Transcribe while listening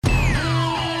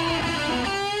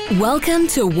Welcome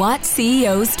to What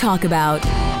CEOs Talk About.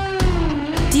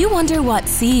 Do you wonder what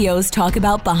CEOs talk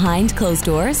about behind closed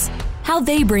doors? How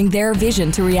they bring their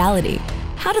vision to reality?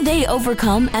 How do they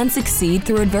overcome and succeed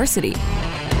through adversity?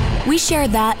 We share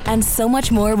that and so much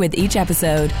more with each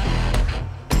episode.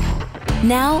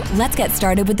 Now, let's get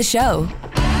started with the show.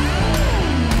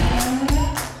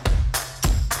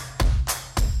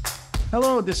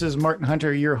 Hello, this is Martin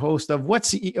Hunter, your host of What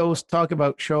CEOs Talk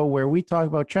About show, where we talk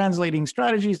about translating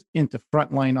strategies into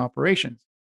frontline operations.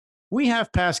 We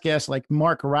have past guests like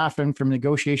Mark Raffin from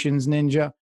Negotiations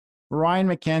Ninja, Ryan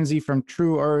McKenzie from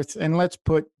True Earth, and let's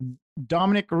put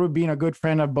Dominic Rubin, a good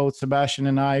friend of both Sebastian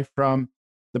and I, from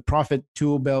the Profit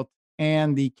Tool Belt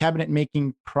and the cabinet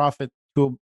making Profit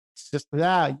Tool.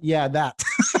 That.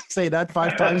 Say that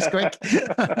 5 times quick. Can't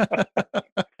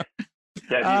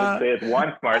even say it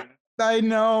once, Martin. I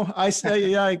know. I say,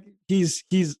 yeah, he's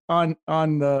on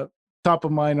the top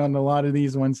of mind on a lot of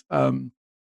these ones.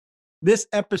 This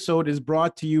episode is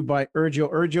brought to you by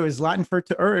Urgio. Urgio is Latin for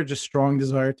to urge, a strong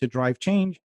desire to drive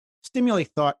change, stimulate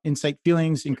thought, incite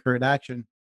feelings, encourage action.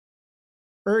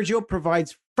 Urgio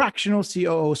provides fractional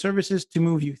COO services to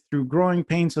move you through growing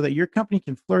pains so that your company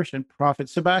can flourish and profit.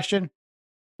 Sebastian,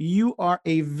 you are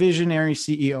a visionary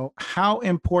CEO. How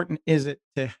important is it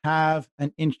to have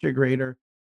an integrator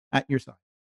at your side?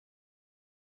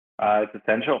 It's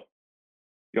essential.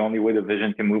 The only way the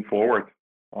vision can move forward.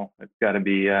 Well, it's got to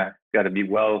be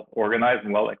well organized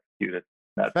and well executed.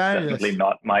 That's definitely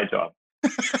not my job.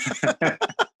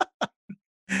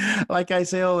 Like I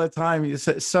say all the time,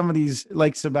 some of these,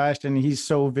 like Sebastian, he's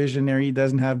so visionary. He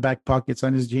doesn't have back pockets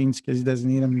on his jeans because he doesn't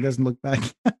need them. He doesn't look back.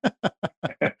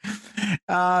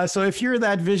 So if you're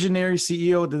that visionary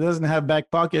CEO that doesn't have back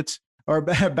pockets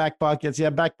back pockets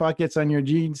on your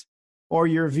jeans, or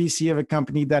you're a VC of a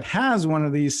company that has one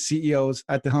of these CEOs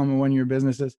at the helm of one of your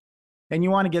businesses, and you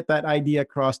want to get that idea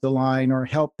across the line or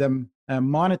help them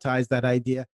monetize that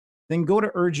idea, then go to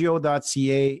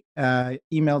urgio.ca,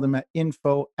 email them at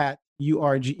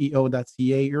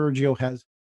info@urgeo.ca. Urgio has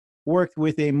worked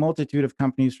with a multitude of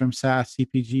companies from SaaS,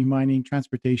 CPG, mining,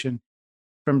 transportation,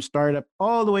 from startup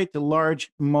all the way to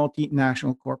large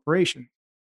multinational corporations.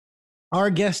 Our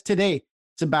guest today,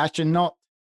 Sebastian Nault,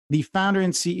 the founder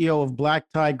and CEO of Black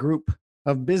Tie Group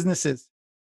of Businesses.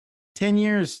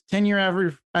 10-year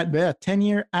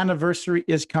anniversary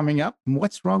is coming up.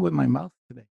 What's wrong with my mouth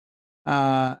today?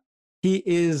 He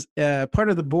is part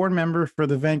of the board member for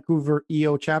the Vancouver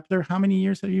EO chapter. How many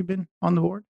years have you been on the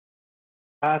board?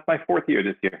 It's my 4th year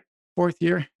this year. 4th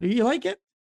year. Do you like it?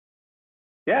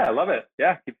 Yeah, I love it.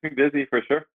 Yeah, keeps me busy for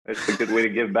sure. It's a good way to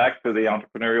give back to the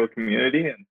entrepreneurial community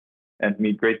and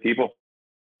meet great people.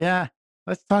 Yeah,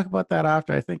 let's talk about that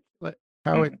after. I think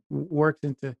how it works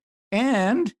into,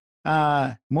 and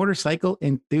motorcycle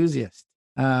enthusiast.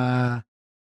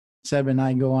 Seb and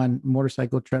I go on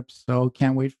motorcycle trips, so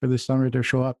can't wait for the summer to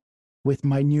show up with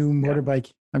my new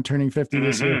motorbike. I'm turning 50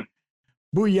 this year.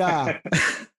 Booyah!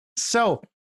 So,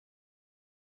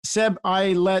 Seb,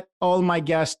 I let all my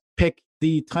guests pick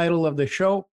the title of the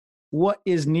show. What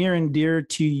is near and dear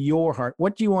to your heart?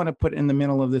 What do you want to put in the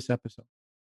middle of this episode?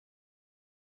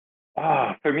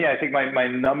 For me, I think my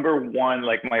number one,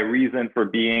 like my reason for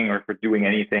being or for doing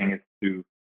anything, is to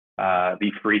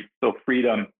be free. So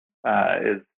freedom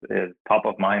is top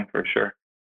of mind for sure.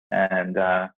 And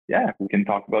we can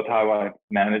talk about how I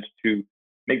managed to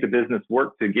make the business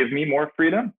work to give me more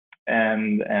freedom,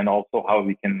 and also how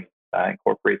we can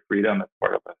incorporate freedom as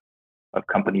part of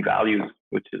company values,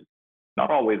 which is not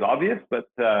always obvious, but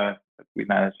we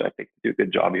managed, I think, to do a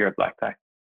good job here at Black Tie.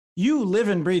 You live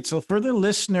and breathe. So for the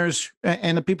listeners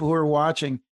and the people who are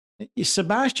watching,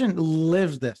 Sebastian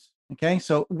lives this. Okay.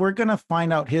 So we're going to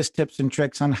find out his tips and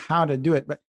tricks on how to do it.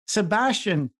 But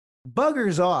Sebastian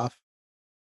buggers off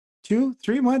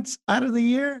 2-3 months out of the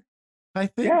year, I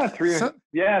think.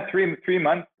 Yeah, 3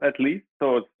 months at least.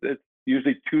 So it's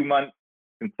usually 2 months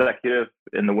consecutive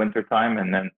in the wintertime,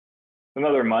 and then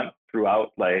another month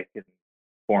throughout, like in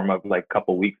form of like a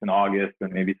couple weeks in August,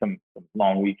 and maybe some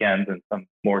long weekends and some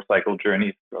motorcycle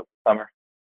journeys throughout the summer.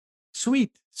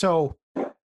 Sweet. So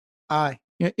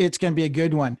it's going to be a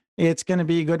good one. It's going to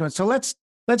be a good one. So let's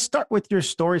start with your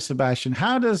story, Sebastian.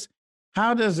 How does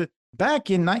it back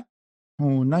in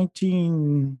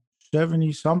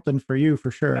 1970 something for you,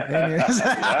 for sure.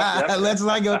 Let's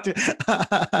not go to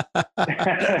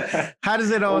how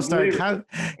does it all start?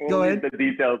 Go ahead. The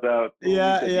details out.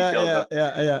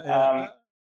 Yeah.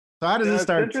 So how does it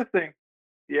start? It's interesting.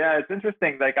 Yeah, it's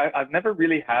interesting. Like I've never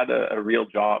really had a real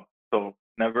job. So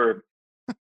never,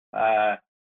 I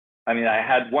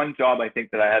had one job, I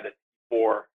think, that I had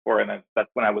for before, and that's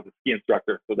when I was a ski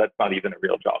instructor. So that's not even a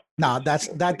real job. No,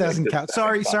 that doesn't count.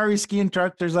 Sorry, ski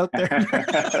instructors out there.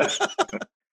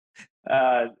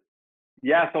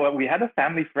 Yeah, so we had a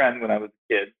family friend when I was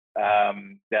a kid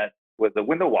that was a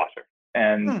window washer,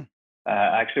 and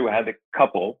actually we had a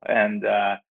couple, and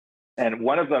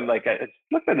one of them, like, I just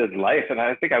looked at his life, and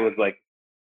I think I was like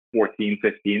 14,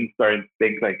 15, started to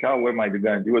think like, oh, what am I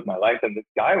going to do with my life? And this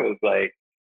guy was like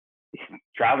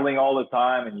traveling all the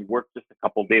time, and he worked just a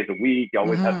couple days a week. He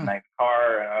always had a nice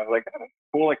car, and I was like, oh,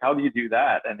 cool. Like, how do you do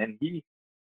that? And then he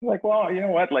was like, well, you know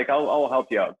what? Like, I'll help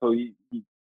you out. So he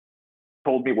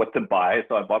told me what to buy.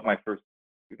 So I bought my first,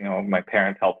 my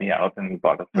parents helped me out, and we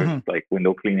bought the first like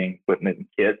window cleaning equipment and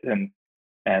kit. And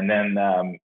then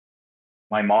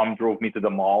my mom drove me to the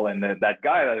mall, and that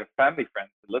guy, that a family friend,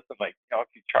 said, listen, like, if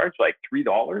you charge like $3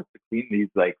 to clean these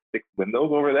like 6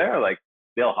 windows over there, like,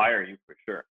 they'll hire you for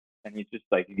sure. And you just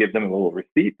like, you give them a little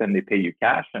receipt and they pay you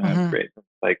cash, and that's great. It's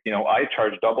like, I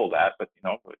charge double that, but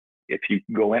if you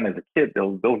go in as a kid,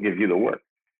 they'll give you the work.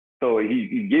 So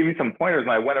he gave me some pointers,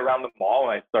 and I went around the mall,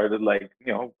 and I started like,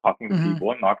 talking to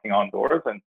people and knocking on doors,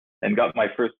 and got my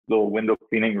first little window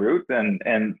cleaning route. And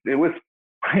it was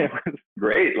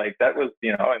great. Like, that was,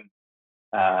 in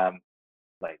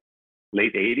like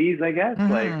late 80s, I guess,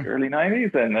 like early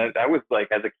 90s. And I was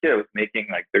like, as a kid, I was making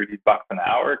like $30 an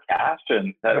hour cash,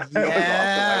 and that was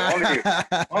awesome.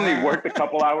 I only worked a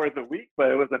couple hours a week, but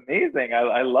it was amazing.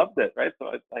 I loved it. Right. So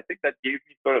I think that gave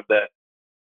me sort of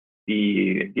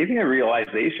gave me a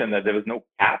realization that there was no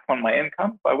cap on my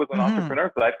income if I was an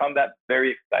entrepreneur. So I found that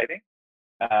very exciting.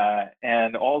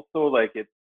 And also, like,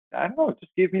 I don't know, it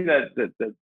just gave me the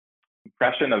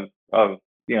impression of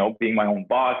being my own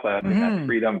boss, having that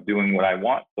freedom of doing what I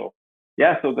want. So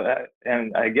yeah,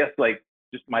 and I guess like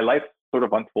just my life sort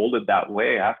of unfolded that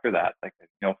way after that, like,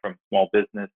 from small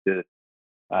business to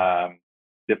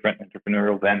different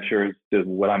entrepreneurial ventures to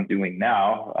what I'm doing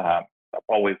now. I've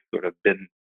always sort of been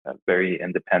a very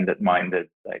independent-minded,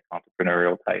 like,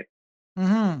 entrepreneurial type.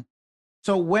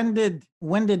 So when did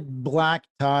Black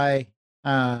Tie?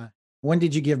 When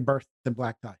did you give birth to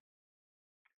Black Tie?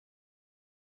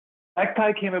 Black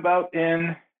Tie came about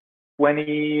in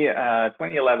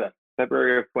 2011,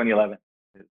 February of 2011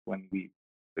 is when the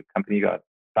company got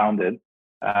founded.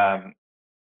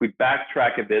 We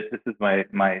backtrack a bit. This is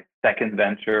my second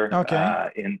venture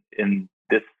in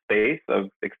this space of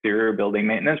exterior building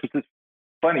maintenance, which is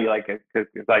funny, like, because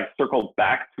I circled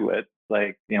back to it,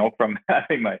 like, from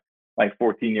having my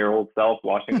 14-year-old self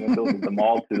washing windows at the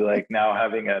mall to like now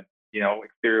having a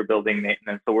exterior building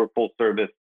maintenance. So we're full service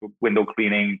window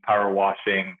cleaning, power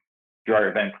washing,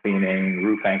 dryer vent cleaning,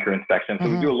 roof anchor inspection. So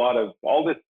we do a lot of all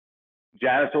this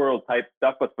janitorial type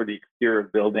stuff, but for the exterior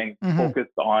building,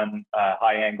 focused on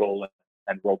high angle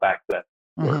and roll back that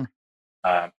work.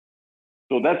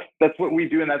 So that's what we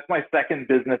do, and that's my second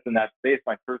business in that space.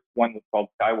 My first one was called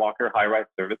Skywalker High Rise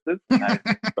Services, and I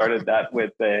started that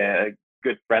with a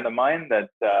good friend of mine that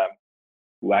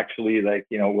who actually, like,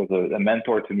 was a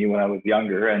mentor to me when I was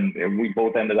younger, and we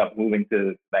both ended up moving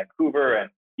to Vancouver,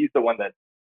 and he's the one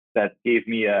that gave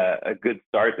me a good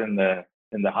start in the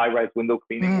high rise window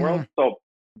cleaning world. So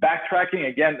backtracking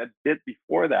again a bit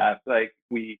before that, like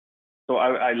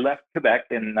I left Quebec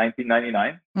in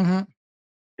 1999.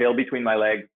 Tail between my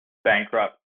legs,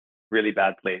 bankrupt, really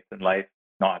bad place in life,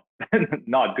 not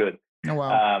good. Oh,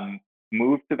 wow.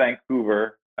 Moved to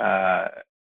Vancouver,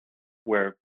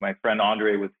 where my friend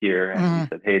Andre was here, and he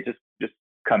said, "Hey, just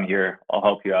come here. I'll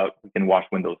help you out. We can wash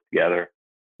windows together."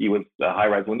 He was a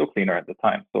high-rise window cleaner at the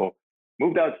time, so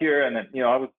moved out here, and then,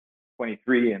 I was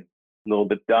 23 and a little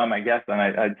bit dumb, I guess, and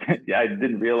I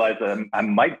didn't realize that I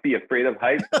might be afraid of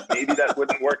heights. Maybe that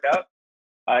wouldn't work out.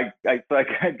 I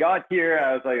got here, and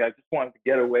I was like, I just wanted to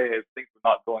get away. Things were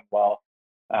not going well.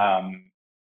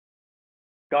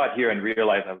 Got here and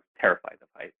realized I was terrified of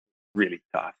heights. Really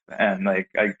tough, and like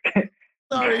I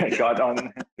got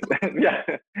on. yeah,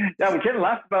 we can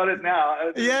laugh about it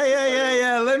now.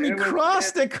 Yeah. Let me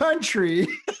cross the country.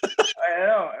 I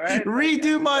know, right?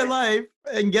 Redo my life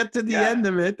and get to the end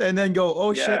of it, and then go,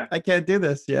 oh shit, I can't do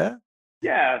this.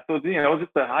 Yeah, so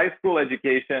just a high school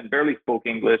education, barely spoke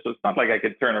English. So it's not like I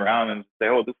could turn around and say,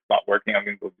 "Oh, this is not working. I'm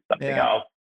going to go do something else."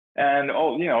 And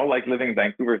like living in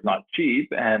Vancouver is not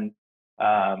cheap, and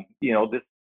this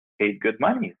paid good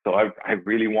money. So I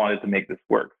really wanted to make this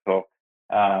work. So,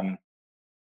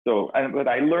 but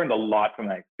I learned a lot from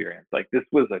that experience. Like, this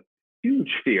was a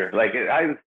huge fear. Like, I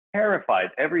was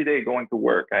terrified every day going to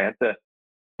work. I had to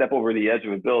step over the edge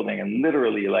of a building, and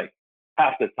literally, like,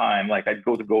 half the time, like, I'd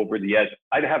go over the edge,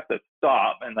 I'd have to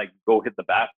stop and like go hit the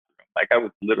bathroom. Like, I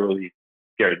was literally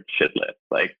scared shitless.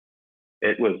 Like,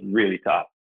 it was really tough.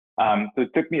 So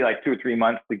it took me like 2 or 3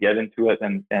 months to get into it.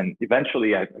 And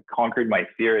eventually I conquered my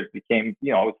fear. It became,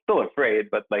 I was still afraid,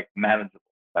 but like manageable.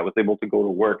 I was able to go to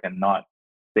work and not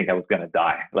think I was going to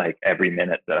die like every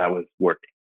minute that I was working.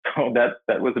 So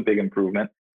that was a big improvement.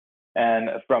 And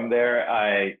from there,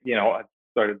 I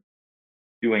started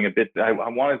doing a bit. I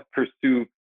wanted to pursue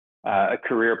a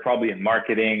career probably in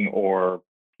marketing or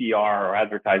PR or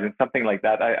advertising, something like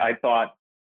that. I thought,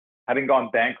 having gone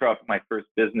bankrupt my first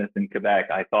business in Quebec,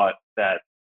 I thought that,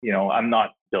 I'm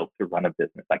not built to run a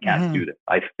business. I can't do this.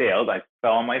 I failed. I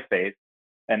fell on my face.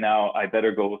 And now I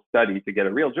better go study to get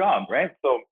a real job, right?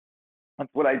 So that's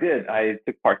what I did. I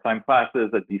took part-time classes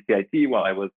at DCIT while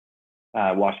I was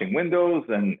washing windows,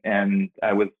 and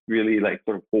I was really like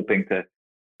sort of hoping to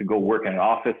go work in an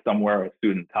office somewhere, a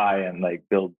suit and tie, and like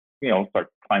build, start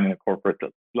climbing a corporate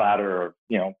ladder, or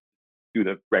do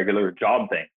the regular job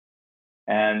thing.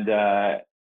 And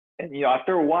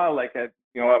after a while, like I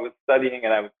was studying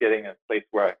and I was getting a place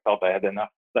where I felt I had enough,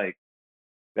 like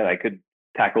that I could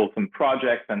tackle some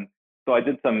projects. And so I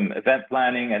did some event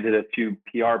planning. I did a few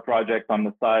PR projects on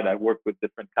the side. I worked with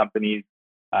different companies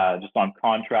just on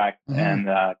contracts, and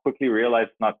quickly realized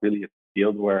it's not really a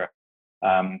field where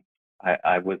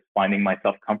I was finding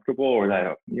myself comfortable, or that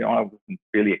I wasn't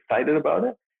really excited about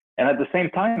it. And at the same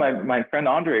time, my friend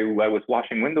Andre, who I was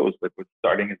washing windows with, was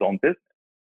starting his own business.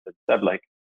 It said, like,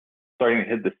 starting to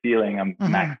hit the ceiling. I'm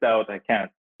maxed out. I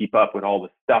can't keep up with all the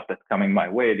stuff that's coming my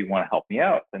way. Do you want to help me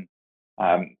out? And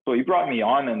so he brought me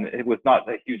on, and it was not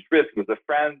a huge risk. It was a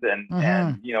friend, and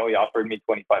he offered me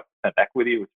 25%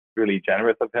 equity, which was really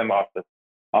generous of him off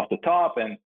the top.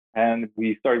 And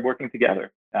we started working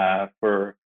together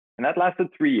and that lasted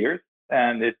 3 years.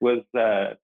 And it was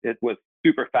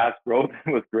super fast growth.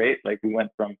 It was great. Like, we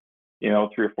went from 3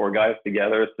 or 4 guys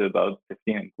together to about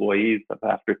 15 employees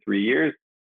after 3 years.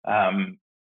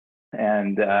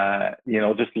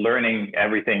 Just learning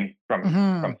everything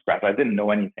from scratch. I didn't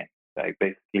know anything. Like,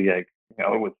 basically, it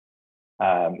was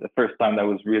the first time that I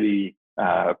was really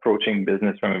approaching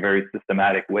business from a very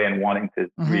systematic way and wanting to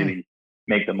really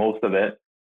make the most of it.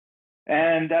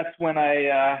 And that's when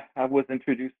I was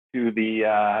introduced to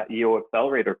the EO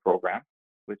Accelerator program,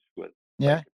 which was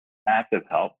like massive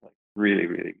help, like really,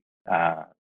 really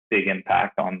big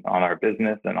impact on our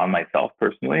business and on myself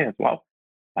personally as well.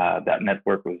 That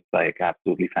network was like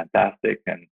absolutely fantastic,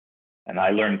 and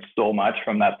I learned so much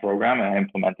from that program, and I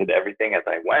implemented everything as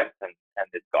I went, and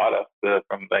it got us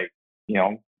from like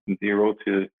 0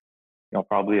 to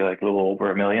probably like a little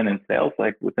over $1 million in sales,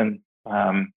 like within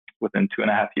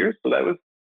 2.5 years. So that was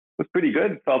pretty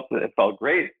good. It felt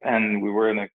great, and we were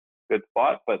in a good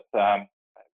spot. But I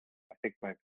think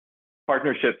my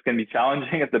partnerships can be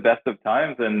challenging at the best of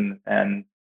times, and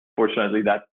fortunately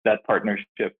that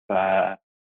partnership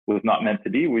was not meant to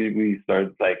be. We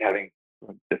started like having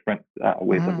different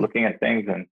ways of looking at things,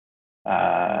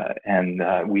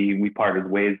 and we parted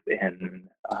ways in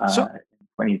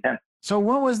 2010. So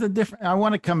what was the difference? I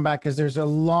want to come back because there's a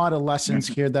lot of lessons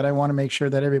here that I want to make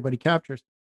sure that everybody captures.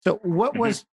 So what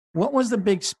was the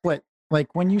big split?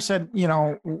 Like, when you said,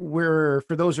 for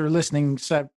those who are listening,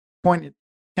 pointed,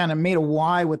 kind of made a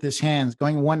Y with his hands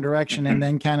going one direction, and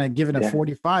then kind of giving a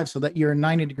 45 so that you're a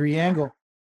 90-degree angle.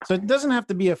 So it doesn't have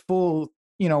to be a full,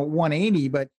 180,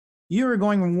 but you were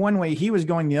going one way, he was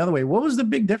going the other way. What was the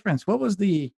big difference? What was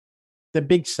the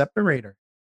big separator?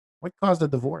 What caused the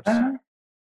divorce?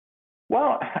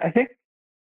 Well, I think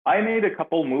I made a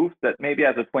couple moves that maybe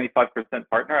as a 25%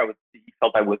 partner, he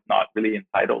felt I was not really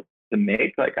entitled to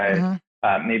make. Like, I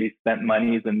maybe spent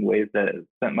money in ways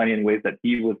that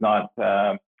he was not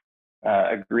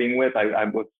agreeing with. I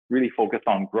was really focused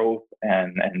on growth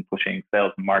and pushing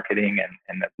sales and marketing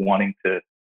and wanting to.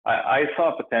 I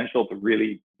saw potential to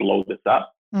really blow this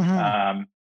up.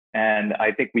 And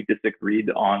I think we disagreed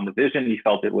on the vision. He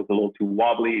felt it was a little too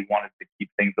wobbly. He wanted to keep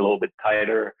things a little bit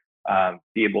tighter,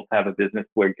 be able to have a business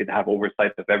where you could have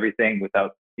oversight of everything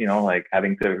without, like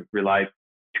having to rely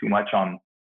too much on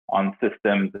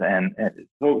systems. And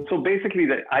so basically,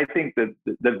 I think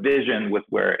the vision was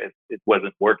where it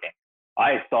wasn't working.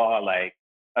 I saw like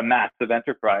a massive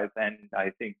enterprise, and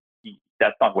I think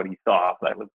that's not what he saw.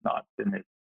 That was not in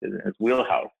his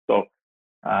wheelhouse. So,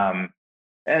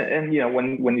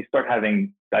 when you start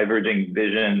having diverging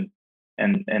vision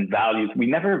and values, we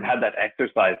never had that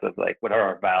exercise of like, what are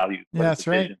our values? Yeah, that's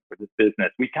right. For this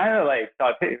business, we kind of like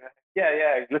thought, hey,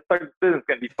 let's start this business. It's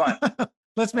gonna be fun.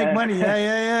 Let's make money.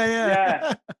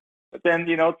 Yeah. But then,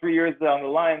 3 years down the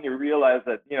line, you realize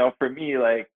that, for me,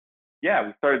 like, we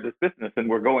started this business and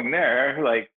we're going there.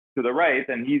 Like, to the right,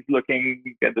 and he's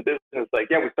looking at the business like,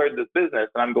 yeah, we started this business,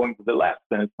 and I'm going to the left,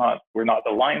 and we're not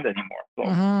aligned anymore.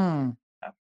 So,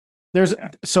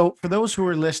 So for those who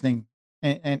are listening,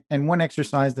 and one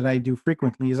exercise that I do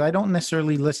frequently is I don't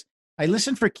necessarily listen. I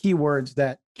listen for keywords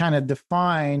that kind of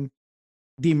define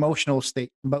the emotional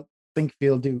state. But think,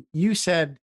 feel, do. You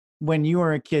said when you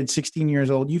were a kid, 16 years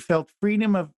old, you felt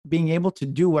freedom of being able to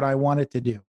do what I wanted to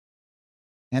do.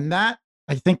 And that,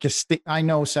 I think, I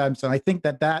know, Samson, I think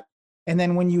that, and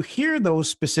then when you hear those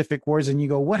specific words and you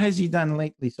go, what has he done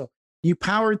lately? So you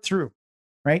powered through,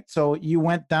 right? So you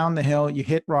went down the hill, you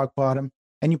hit rock bottom,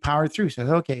 and you powered through. So,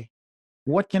 okay,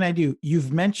 what can I do?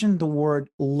 You've mentioned the word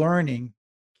learning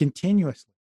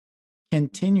continuously.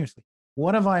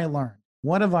 What have I learned?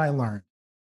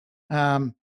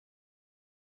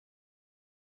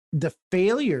 The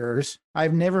failures,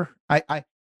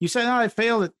 you said, oh, I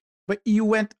failed it, but you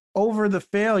went over the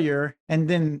failure and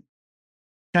then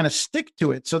kind of stick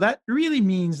to it. So that really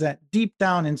means that deep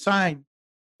down inside,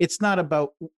 it's not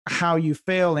about how you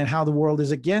fail and how the world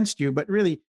is against you, but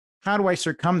really, how do I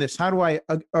circum this? How do I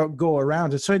go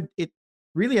around it? So it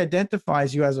really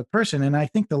identifies you as a person. And I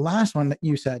think the last one that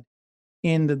you said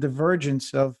in the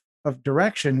divergence of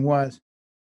direction was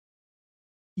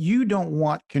you don't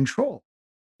want control.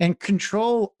 And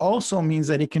control also means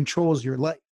that it controls your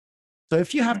life. So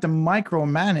if you have to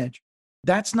micromanage,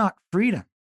 that's not freedom.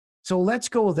 So let's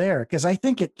go there, because I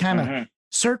think it kind of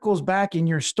circles back in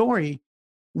your story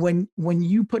when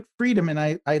you put freedom, and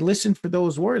I listen for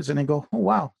those words and I go, oh,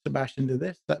 wow, Sebastian did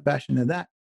this, Sebastian did that.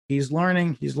 He's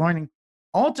learning.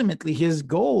 Ultimately, his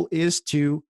goal is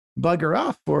to bugger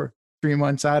off for 3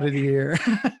 months out of the year,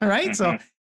 right? So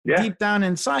deep down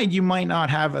inside, you might not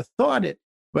have a thought it,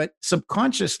 but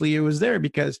subconsciously it was there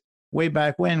because way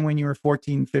back when you were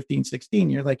 14, 15, 16,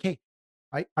 you're like, hey,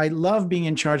 I love being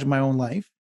in charge of my own life.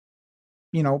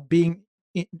 Being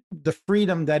the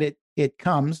freedom that it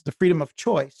comes, the freedom of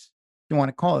choice, if you want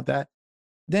to call it that,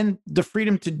 then the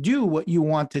freedom to do what you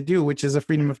want to do, which is a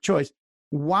freedom of choice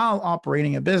while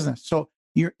operating a business. So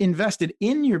you're invested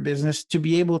in your business to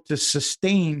be able to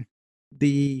sustain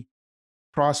the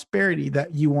prosperity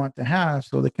that you want to have.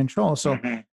 So the control. So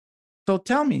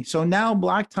tell me, so now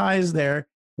Black Tie is there.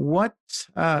 What's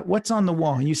on the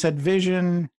wall? You said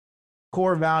vision,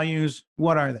 core values.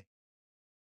 What are they?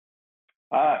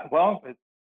 Well,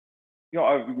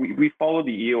 we follow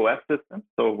the EOS system.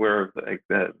 So we're like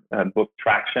the book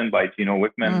Traction by Gino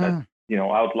Wickman that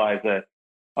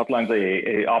outlines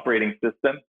a operating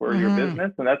system for your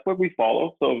business, and that's what we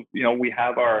follow. So we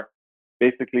have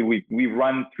we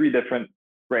run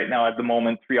right now at the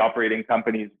moment 3 operating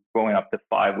companies, going up to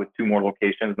 5 with 2 more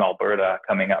locations in Alberta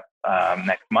coming up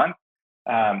next month.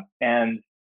 And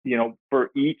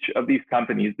for each of these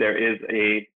companies, there is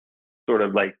a sort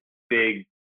of like big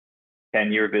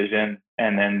 10-year vision,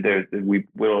 and then we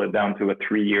whittle it down to a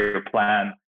 3-year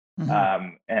plan.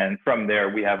 And from there,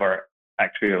 we have our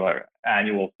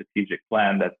annual strategic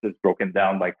plan that's just broken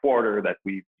down by quarter that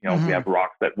we have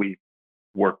rocks that we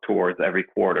work towards every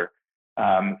quarter.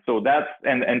 So that's,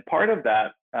 and part of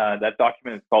that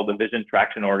document is called the Vision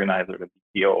Traction Organizer, the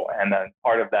VTO. And then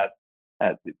part of that,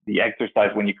 the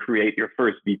exercise when you create your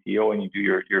first VTO and you do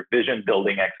your vision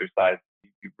building exercise,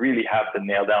 you really have to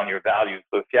nail down your values.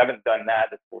 So if you haven't done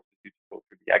that, it's forces you to go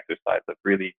through the exercise of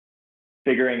really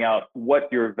figuring out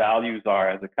what your values are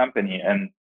as a company. And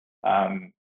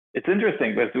it's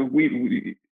interesting because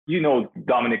Dominic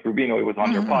Rubino was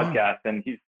on your podcast, and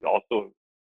he's also a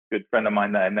good friend of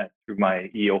mine that I met through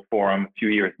my EO forum a few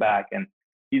years back. And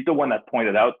he's the one that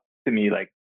pointed out to me, like,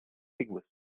 I think it was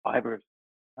 5 or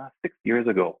 6 years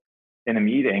ago in a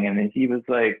meeting. And then he was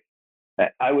like,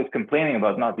 I was complaining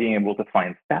about not being able to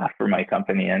find staff for my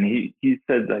company. And he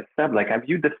said, Seb, like, have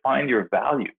you defined your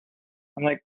values? I'm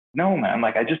like, no, man.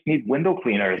 Like, I just need window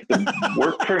cleaners to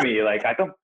work for me. Like,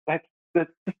 that's just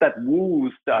that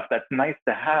woo stuff that's nice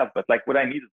to have. But like, what I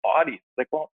need is bodies. Like,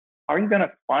 well, how are you going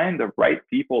to find the right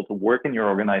people to work in your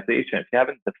organization if you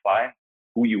haven't defined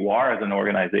who you are as an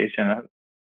organization?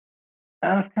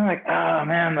 I was kind of like, oh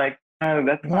man, like,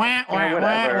 that's whatever.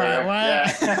 That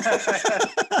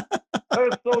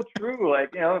was so true.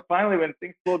 Like, finally when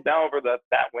things slowed down over that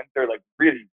winter, like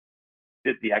really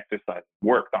did the exercise,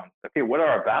 worked on, okay, what are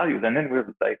our values? And then we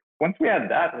were like, once we had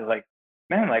that, it was like,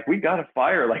 man, like we got to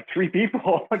fire like 3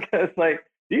 people because like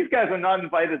these guys are not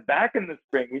invited back in the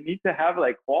spring. We need to have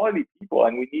like quality people,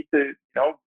 and we need to,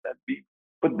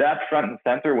 put that front and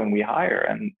center when we hire.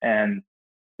 And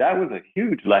that was a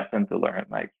huge lesson to learn,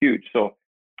 like huge. So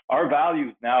our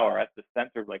values now are at the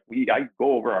center. Like I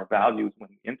go over our values when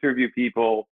we interview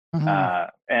people,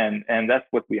 and that's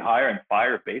what we hire and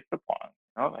fire based upon.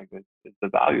 You know, like it's the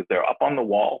values. They're up on the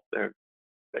wall. They're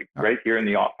like right here in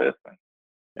the office. And,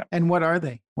 yeah. And what are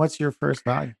they? What's your first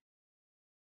value?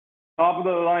 Top of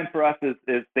the line for us is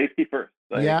safety first.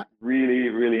 Like, yeah. Really,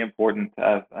 really important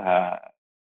to have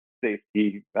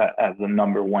safety as the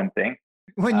number one thing.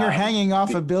 When you're hanging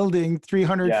off a building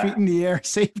 300 feet in the air,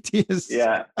 safety is,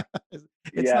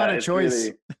 it's not a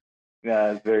choice. Really,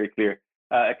 it's very clear.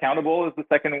 Accountable is the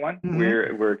second one.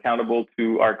 Mm-hmm. We're accountable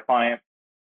to our clients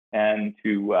and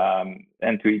to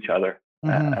each other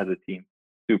as a team.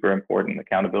 Super important.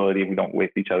 Accountability. We don't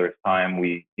waste each other's time.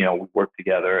 We work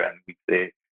together and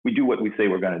we do what we say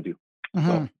we're going to do.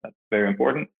 So that's very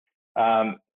important.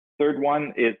 Third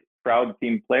one is proud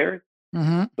team players.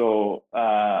 So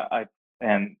I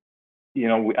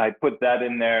put that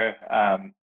in there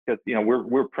because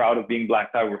we're proud of being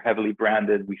Black Tie. We're heavily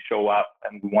branded. We show up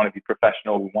and we want to be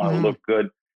professional. We want to look good,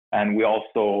 and we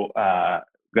also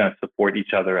going to support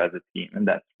each other as a team, and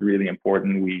that's really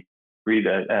important. We create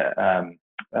an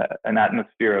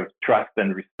atmosphere of trust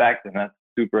and respect, and that's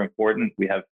super important. We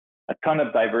have a ton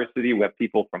of diversity. We have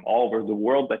people from all over the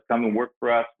world that come and work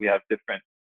for us. We have different,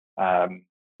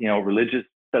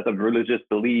 religious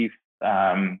beliefs,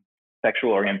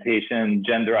 sexual orientation,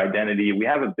 gender identity. We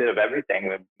have a bit of everything.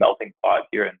 We're a melting pot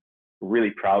here, and we're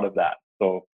really proud of that.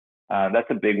 So that's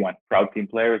a big one. Proud team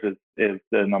players is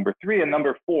the number 3, and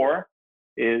number 4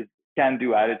 is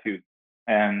can-do attitude,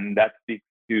 and that speaks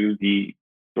to the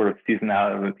sort of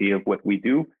seasonality of what we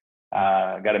do.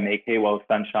 Got to make hay while the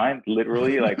sun shines,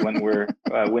 literally. Like when we're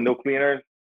window cleaners,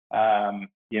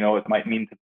 it might mean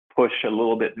to push a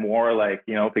little bit more, like,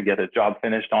 to get a job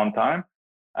finished on time.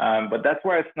 But that's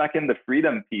where I snuck in the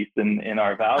freedom piece in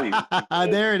our values.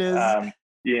 There it is.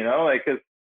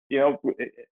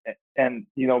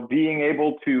 Being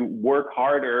able to work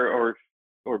harder or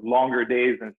longer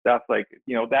days and stuff, like,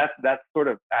 that sort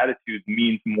of attitude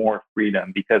means more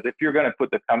freedom, because if you're going to put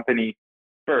the company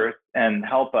first and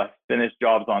help us finish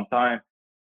jobs on time,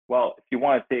 well, if you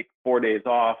want to take 4 days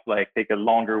off, like take a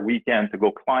longer weekend to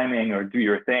go climbing or do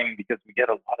your thing, because we get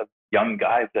a lot of young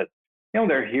guys that,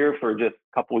 they're here for just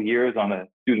a couple of years on a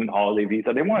student holiday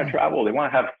visa. They want to travel. They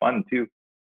want to have fun too.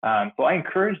 So I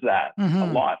encourage that a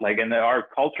lot. Like, and our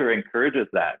culture encourages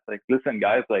that. Like, listen,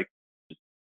 guys, like,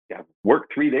 work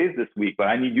 3 days this week, but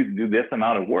I need you to do this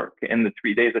amount of work in the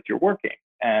 3 days that you're working.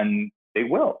 And they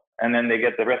will. And then they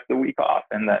get the rest of the week off.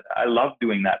 And that I love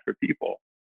doing that for people.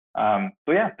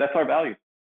 That's our value.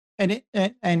 And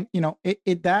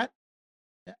that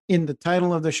in the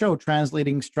title of the show,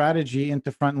 translating strategy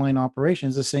into frontline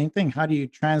operations, the same thing. How do you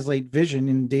translate vision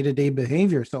in day-to-day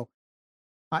behavior? So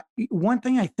one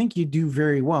thing I think you do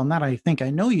very well, I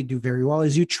know you do very well,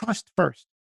 is you trust first.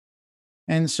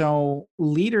 And so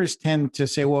leaders tend to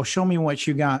say, well, show me what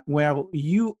you got. Well,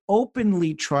 you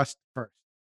openly trust first.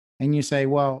 And you say,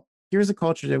 well, here's the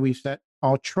culture that we've set.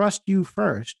 I'll trust you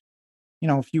first.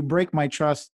 If you break my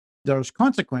trust, there's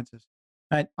consequences.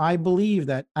 And I believe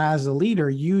that as a leader,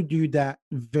 you do that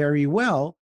very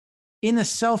well in a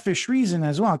selfish reason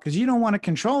as well, because you don't want to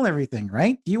control everything,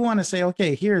 right? You want to say,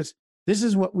 okay, this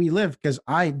is what we live because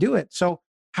I do it. So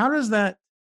how does that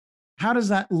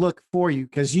look for you?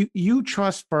 Because you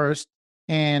trust first,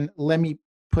 and let me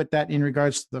put that in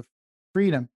regards to the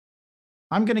freedom.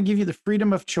 I'm going to give you the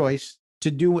freedom of choice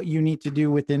to do what you need to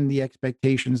do within the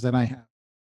expectations that I have,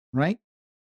 right?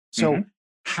 So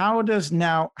how does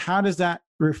that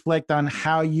reflect on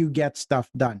how you get stuff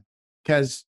done?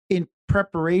 Because in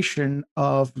preparation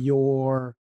of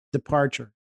your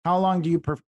departure, how long do you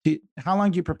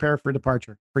prepare for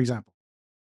departure, for example?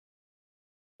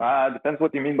 Depends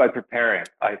what you mean by preparing.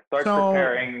 I start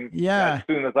preparing as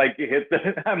soon as I hit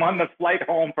I'm on the flight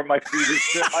home from my previous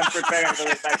trip. I'm preparing for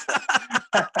the next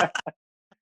one.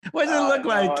 What does it look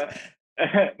like?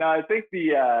 No, I think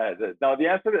the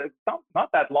answer is not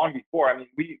that long before. I mean,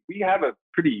 we have a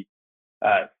pretty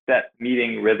set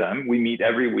meeting rhythm. We meet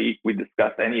every week. We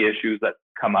discuss any issues that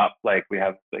come up. Like we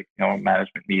have a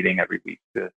management meeting every week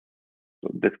to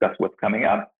discuss what's coming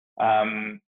up.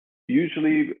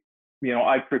 Usually,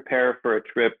 I prepare for a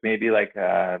trip maybe like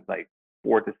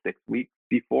 4 to 6 weeks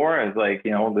before, as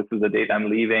this is the date I'm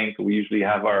leaving. So we usually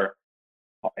have our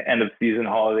end of season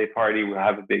holiday party. We'll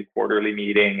have a big quarterly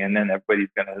meeting, and then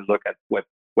everybody's going to look at what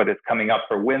is coming up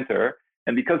for winter.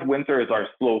 And because winter is our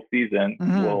slow season,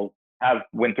 we'll have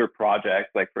winter projects.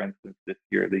 Like, for instance, this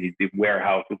year, the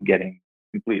warehouse is getting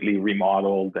completely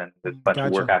remodeled, and there's a bunch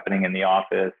of work happening in the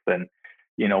office. And,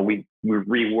 we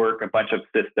rework a bunch of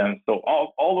systems. So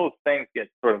all those things get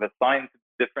sort of assigned to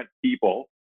different people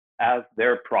as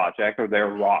their project or their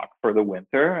rock for the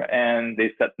winter, and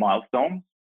they set milestones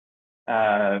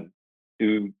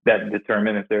that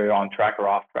determine if they're on track or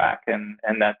off track, and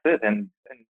that's it. And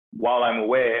while I'm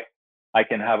away, I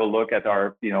can have a look at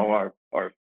our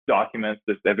documents.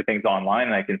 If everything's online,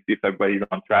 and I can see if everybody's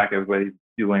on track, everybody's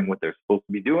doing what they're supposed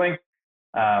to be doing.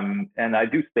 And I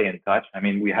do stay in touch. I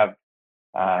mean, we have,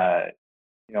 I'll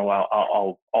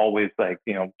always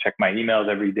check my emails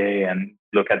every day and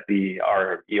look at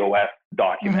our EOS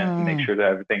documents and make sure that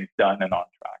everything's done and on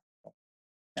track.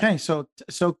 Okay, so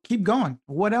keep going.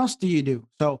 What else do you do?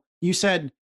 So you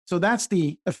said, so that's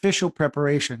the official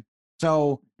preparation.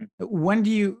 So when do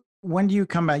you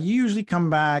come back? You usually come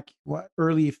back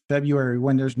early February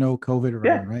when there's no COVID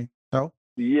around, right? So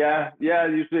yeah,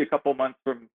 usually a couple months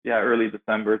from early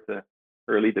December to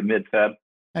early to mid Feb.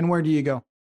 And where do you go?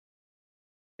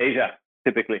 Asia,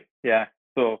 typically. Yeah.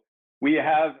 So we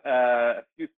have a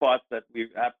few spots that we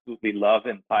absolutely love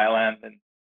in Thailand,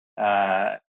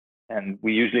 and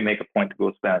we usually make a point to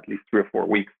go spend at least 3 or 4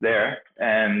 weeks there.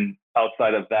 And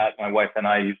outside of that, my wife and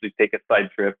I usually take a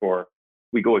side trip, or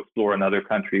we go explore another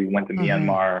country. We went to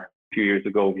Myanmar a few years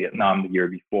ago, Vietnam the year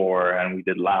before, and we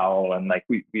did Laos. And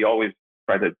we always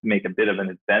try to make a bit of an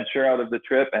adventure out of the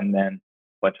trip, and then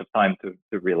a bunch of time to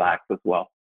relax as well.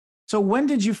 So when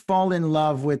did you fall in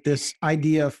love with this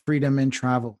idea of freedom in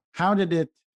travel? How did it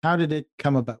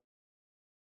come about?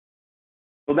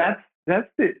 Well, that's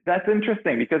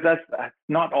interesting, because that's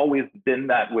not always been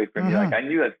that way for me. Like, I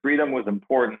knew that freedom was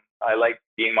important. I like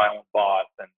being my own boss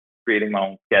and creating my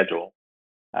own schedule.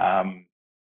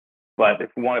 But if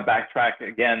we want to backtrack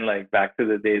again, like back to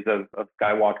the days of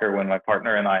Skywalker, when my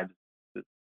partner and I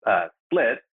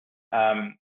split,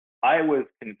 I was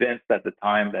convinced at the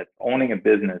time that owning a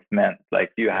business meant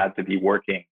like you had to be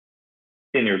working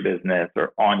in your business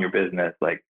or on your business,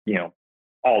 like,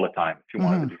 all the time if you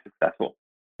wanted to be successful.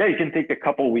 Yeah, you can take a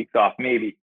couple of weeks off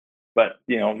maybe, but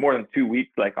more than 2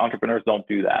 weeks, like, entrepreneurs don't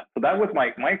do that. So that was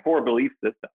my core belief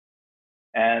system.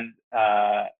 And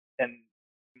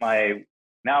my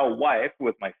now wife,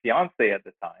 with my fiance at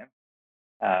the time,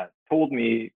 told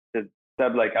me, said,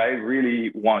 like, I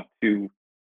really want to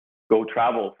go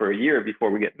travel for a year before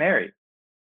we get married.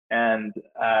 And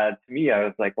to me, I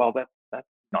was like, well, that's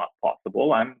not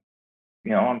possible. I'm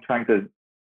trying to,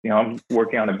 I'm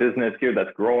working on a business here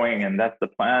that's growing, and that's the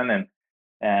plan.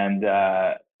 And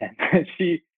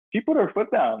she put her foot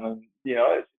down, and she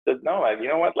said, no, you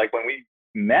know what? Like, when we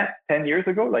met 10 years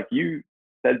ago, like, you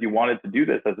said you wanted to do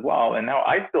this as well, and now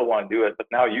I still want to do it, but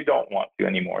now you don't want to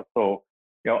anymore. So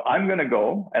I'm gonna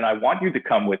go, and I want you to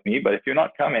come with me. But if you're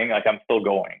not coming, like, I'm still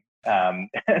going. And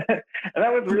that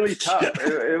was really tough.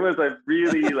 It was a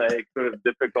really sort of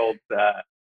difficult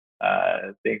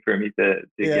thing for me to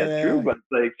get through. But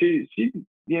like, she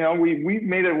we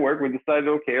made it work. We decided,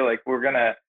 okay, like, we're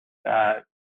gonna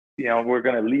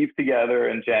leave together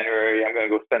in January. I'm gonna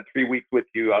go spend 3 weeks with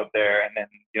you out there, and then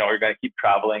we're gonna keep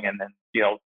traveling, and then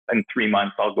in 3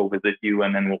 months I'll go visit you,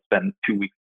 and then we'll spend 2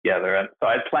 weeks together. And so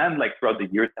I planned, like, throughout the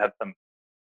year to have some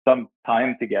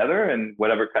time together in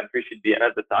whatever country she'd be in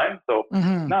at the time. So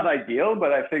not ideal,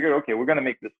 but I figured, okay, we're going to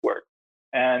make this work.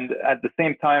 And at the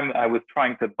same time, I was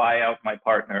trying to buy out my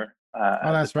partner.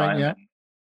 That's right, yeah.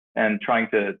 And trying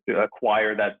to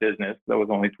acquire that business that was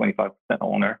only 25%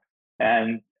 owner.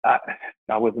 And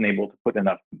I wasn't able to put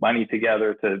enough money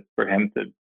together for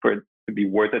it to be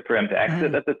worth it for him to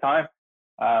exit at the time.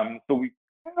 So we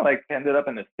kind of like ended up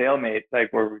in a stalemate,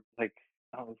 like, where we're like,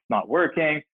 oh, it's not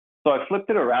working. So I flipped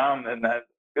it around, and a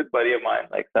good buddy of mine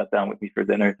like sat down with me for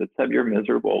dinner and said, Seb, you're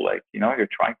miserable. Like, you're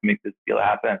trying to make this deal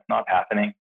happen. It's not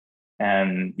happening.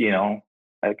 And,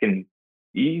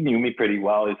 he knew me pretty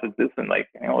well. He said, listen, like,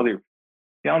 your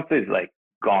fiance is like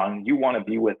gone. You want to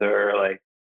be with her. Like,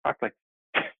 talk like,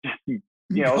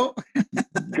 go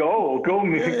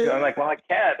move. I'm like, well, I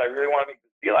can't. I really want to make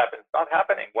this deal happen. It's not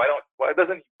happening. Why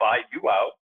doesn't he buy you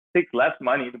out? It takes less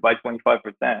money to buy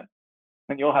 25%.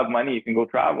 And you'll have money, you can go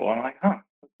travel. And I'm like,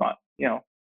 it's not,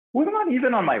 was not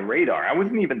even on my radar. I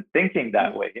wasn't even thinking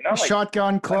that way, like,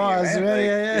 shotgun clause.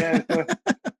 Yeah.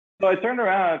 So I turned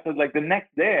around and said, like, the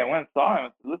next day I went and saw him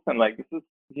and said, listen, like, this is,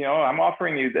 I'm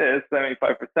offering you this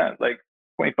 75%, like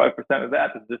 25% of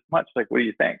that is this much. Like, what do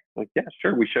you think? Like, yeah,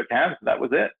 sure. We shook hands. That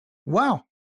was it. Wow.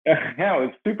 Yeah, it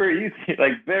was super easy,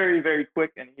 like, very, very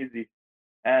quick and easy.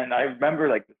 And I remember,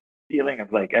 like, the feeling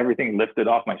of, like, everything lifted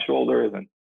off my shoulders. And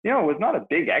it was not a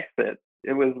big exit.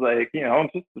 It was like,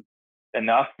 just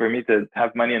enough for me to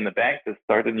have money in the bank to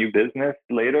start a new business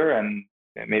later and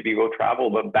maybe go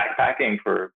travel, but backpacking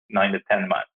for 9 to 10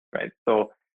 months, right?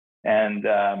 So,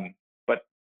 but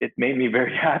it made me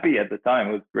very happy at the time.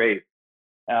 It was great.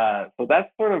 So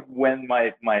that's sort of when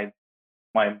my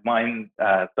mind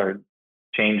started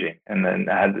changing, and then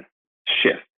I had this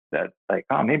shift that like,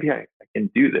 oh, maybe I can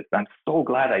do this. I'm so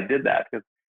glad I did that, because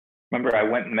remember I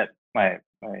went and met my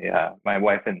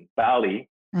wife in Bali,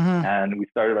 Mhm. and we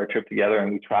started our trip together,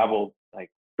 and we traveled like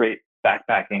straight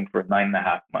backpacking for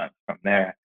 9.5 months from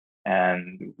there,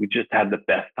 and we just had the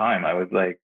best time. I was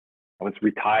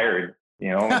retired,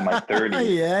 in my 30s.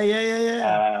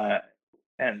 Yeah.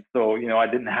 And so, I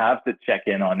didn't have to check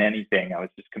in on anything. I was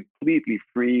just completely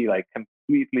free, like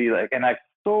completely like, and I'm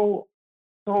so,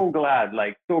 so glad,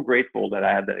 like so grateful that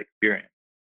I had that experience,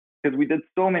 because we did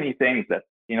so many things that,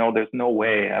 there's no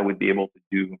way I would be able to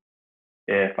do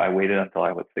if I waited until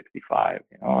I was 65.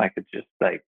 I could just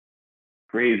like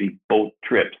crazy boat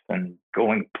trips and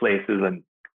going places and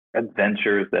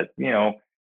adventures that,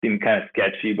 seem kind of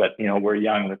sketchy, but, we're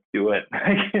young, let's do it.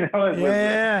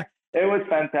 Yeah. It was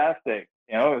fantastic.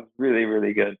 It was really,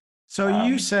 really good. So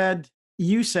you said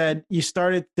you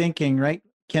started thinking, right?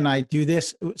 Can I do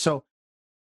this? So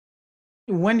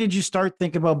when did you start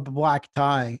thinking about black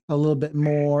tie a little bit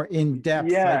more in depth?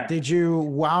 Like, Yeah. did you,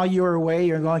 while you were away,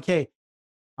 you're going, okay,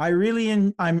 I'm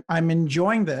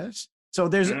enjoying this. So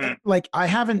there's like, I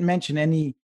haven't mentioned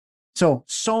any. So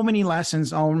many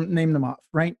lessons. I'll name them off,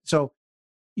 right? So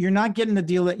you're not getting the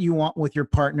deal that you want with your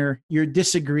partner. You're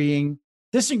disagreeing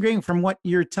from what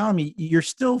you're telling me. You're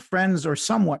still friends or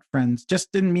somewhat friends.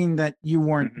 Just didn't mean that you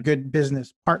weren't good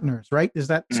business partners, right? Is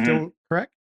that still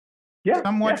correct? Yeah.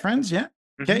 Somewhat friends. Yeah.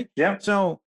 Okay. Yeah.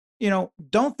 So,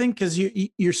 don't think because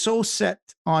you're so set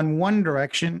on one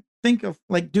direction, think of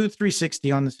like do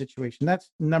 360 on the situation. That's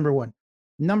number one.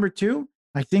 Number two,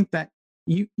 I think that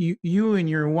you and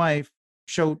your wife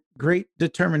showed great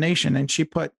determination, and she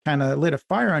kind of lit a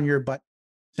fire on your butt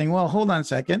saying, well, hold on a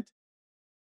second.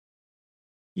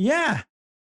 Yeah.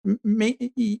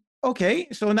 Okay.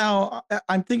 So now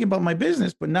I'm thinking about my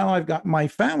business, but now I've got my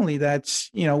family.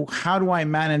 That's, how do I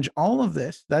manage all of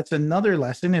this? That's another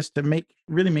lesson, is to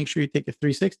really make sure you take a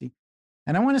 360.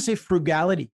 And I want to say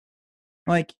frugality.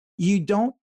 Like,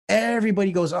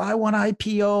 everybody goes, oh, I want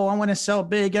IPO. I want to sell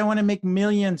big. I want to make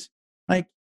millions. Like,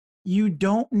 you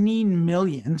don't need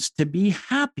millions to be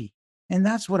happy. And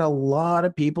that's what a lot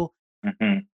of people,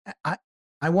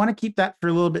 I want to keep that for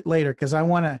a little bit later, because I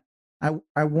want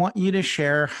you to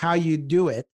share how you do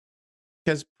it,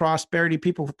 because prosperity,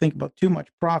 people think about too much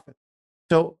profit.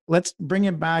 So let's bring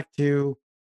it back to,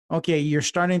 okay, you're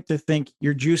starting to think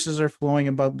your juices are flowing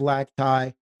about black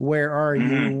tie. Where are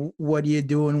you? What are you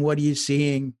doing? What are you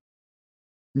seeing?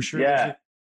 I'm sure. Yeah.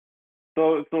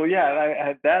 So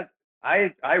yeah,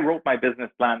 I wrote my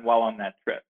business plan while on that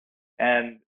trip,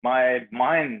 and my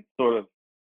mind sort of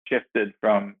shifted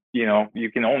from,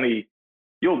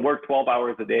 you'll work 12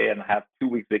 hours a day and have 2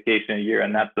 weeks vacation a year,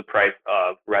 and that's the price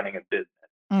of running a business.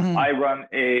 I run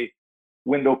a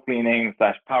window cleaning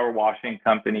 / power washing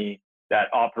company that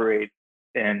operates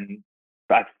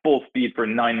at full speed for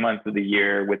 9 months of the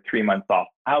year with 3 months off.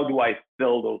 How do I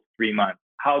fill those 3 months?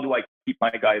 How do I keep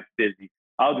my guys busy?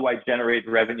 How do I generate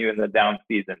revenue in the down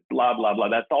season? Blah, blah, blah.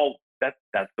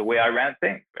 That's the way I ran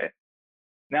things, right?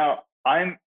 Now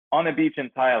I'm on a beach in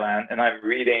Thailand, and I'm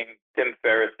reading Tim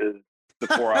Ferriss's The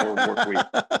 4-Hour Work Week,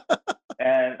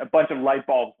 and a bunch of light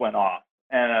bulbs went off.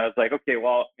 And I was like, okay,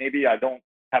 well, maybe I don't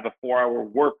have a 4-hour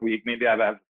work week. Maybe I have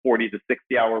a 40 to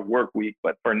 60-hour work week,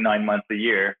 but for 9 months a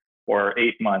year or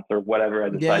 8 months or whatever I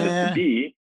decided to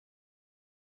be.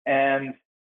 And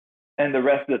the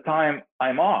rest of the time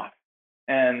I'm off.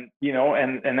 And,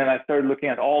 and then I started looking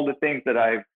at all the things that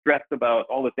I've stressed about,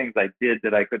 all the things I did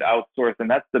that I could outsource. And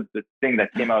that's the thing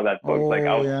that came out of that book, like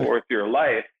outsource your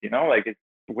life, like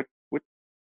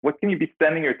what can you be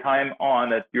spending your time on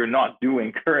that you're not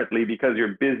doing currently because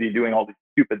you're busy doing all these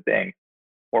stupid things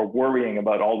or worrying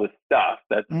about all this stuff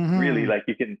that's really like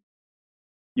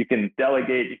you can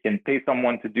delegate, you can pay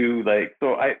someone to do, like,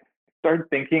 so I started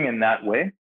thinking in that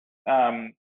way.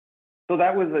 So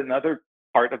that was another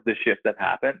part of the shift that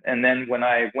happened. And then when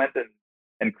I went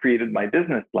and created my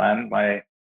business plan, my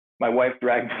wife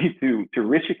dragged me to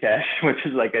Rishikesh, which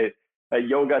is like a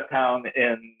yoga town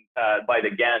by the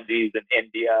Ganges in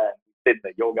India. And we did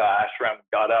the yoga ashram,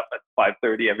 got up at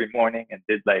 5:30 every morning and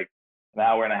did like an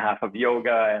hour and a half of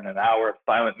yoga and an hour of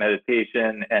silent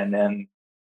meditation. And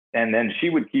then she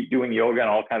would keep doing yoga and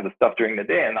all kinds of stuff during the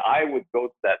day. And I would go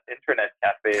to that internet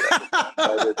cafe that was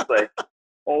owned by this like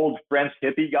old French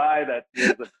hippie guy that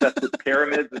is obsessed with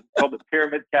pyramids. It's called the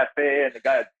Pyramid Cafe, and the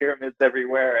guy had pyramids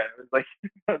everywhere. And it was like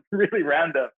really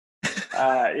random.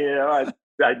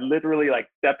 I literally like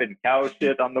step in cow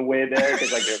shit on the way there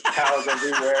because like there's cows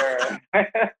everywhere.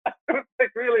 It was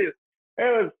like really, it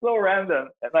was so random.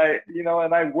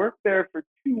 And I worked there for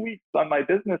 2 weeks on my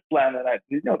business plan. And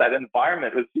that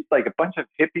environment was just like a bunch of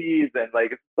hippies and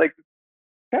like, it's like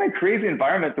kind of crazy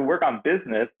environment to work on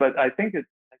business. But I think it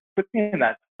put me in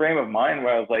that frame of mind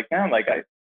where I was like, man, like if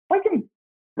I can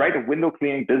write a window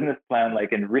cleaning business plan,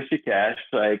 like in Rishikesh,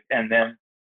 like, and then,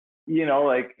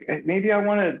 like maybe I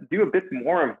want to do a bit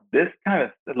more of this kind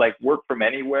of like work from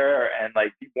anywhere and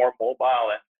like be more mobile.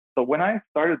 And so when I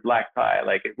started Black Tie,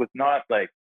 like it was not like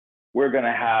we're going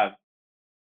to have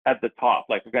at the top,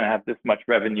 like we're going to have this much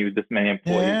revenue, this many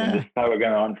employees, and this is how we're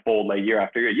going to unfold like year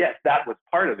after year. Yes, that was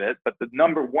part of it. But the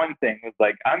number one thing was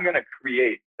like, I'm going to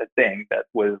create a thing that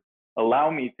was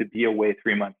allow me to be away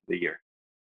 3 months of the year.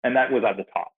 And that was at the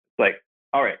top. It's like,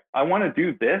 all right, I want to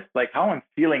do this, like how I'm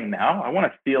feeling now. I want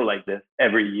to feel like this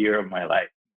every year of my life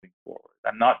moving forward.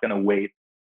 I'm not going to wait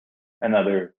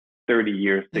another 30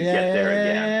 years to get there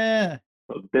again.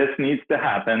 So this needs to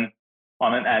happen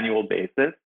on an annual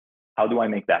basis. How do I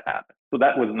make that happen? So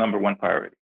that was the number one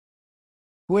priority.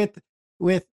 With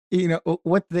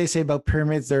what do they say about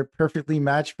pyramids? They're perfectly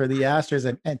matched for the asters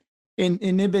and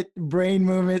inhibit brain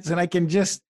movements. And I can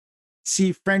just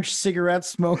see French cigarette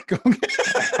smoke going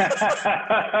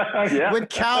with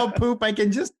cow poop. I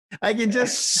can just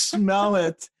smell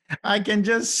it. I can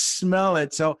just smell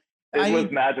it. So it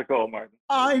was magical, Martin.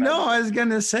 I know. I was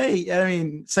gonna say. I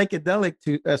mean, psychedelic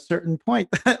to a certain point.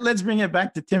 Let's bring it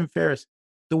back to Tim Ferriss.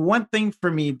 The one thing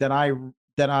for me that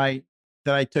I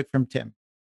took from Tim.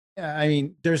 I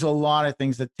mean, there's a lot of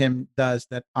things that Tim does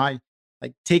that I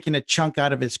like. Taking a chunk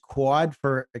out of his quad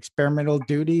for experimental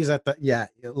duties. I thought, a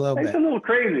little bit. It's a little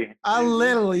crazy. A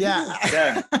little,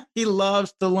 yeah. He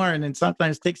loves to learn and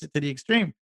sometimes takes it to the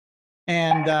extreme.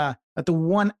 And at the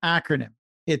one acronym,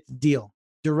 it's DEAL: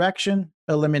 direction,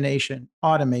 elimination,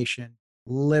 automation,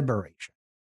 liberation.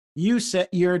 You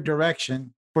set your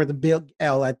direction for the big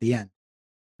L at the end,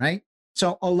 right?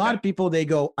 So a lot of people, they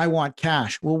go, I want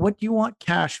cash. Well, what do you want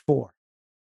cash for?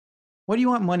 What do you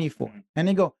want money for? And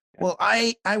they go, well,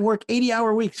 I work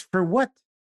 80-hour weeks. For what?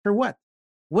 For what?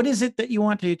 What is it that you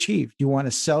want to achieve? Do you want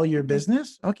to sell your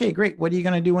business? Okay, great. What are you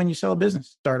going to do when you sell a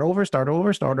business? Start over.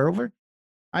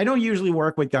 I don't usually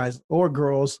work with guys or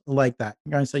girls like that.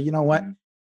 I'm going to say, you know what?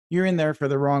 You're in there for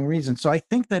the wrong reason. So I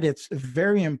think that it's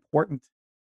very important.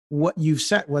 What you've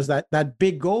set was that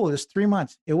big goal is 3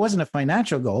 months. It wasn't a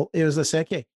financial goal. It was to say,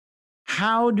 okay,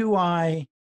 how do I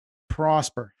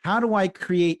prosper? How do I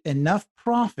create enough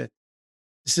profit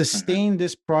to sustain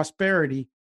this prosperity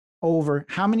over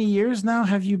how many years now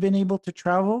have you been able to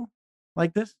travel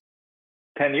like this?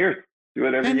 10 years. Do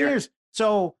it every 10 year. years.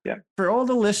 So for all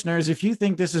the listeners, if you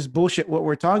think this is bullshit, what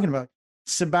we're talking about,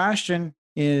 Sebastian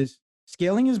is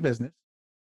scaling his business.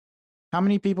 How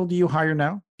many people do you hire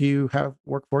now? Do you have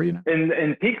work for you now?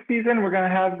 In peak season, we're going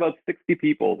to have about 60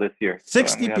 people this year.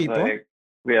 60 people.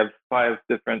 We have 5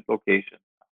 different locations.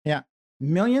 Yeah.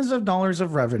 Millions of dollars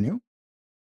of revenue.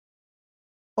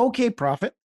 Okay,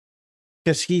 profit.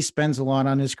 Because he spends a lot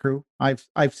on his crew. I've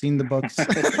seen the books.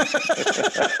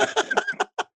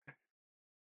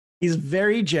 He's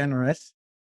very generous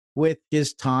with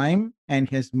his time and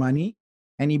his money,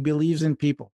 and he believes in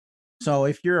people. So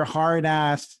if you're a hard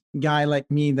ass guy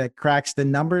like me that cracks the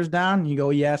numbers down, you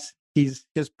go, yes, his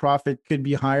profit could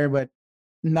be higher, but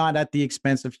not at the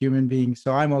expense of human beings.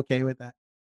 So I'm okay with that.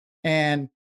 And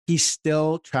he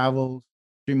still travels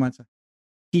 3 months.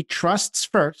 He trusts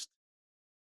first.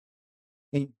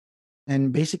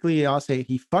 And basically I'll say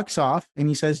he fucks off and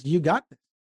he says, you got this.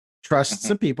 Trusts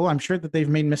the people. I'm sure that they've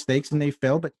made mistakes and they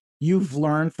failed, but you've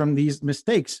learned from these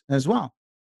mistakes as well.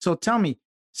 So tell me,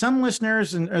 some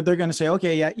listeners, and they're going to say,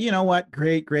 okay, yeah, you know what?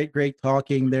 Great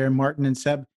talking there, Martin and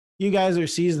Seb. You guys are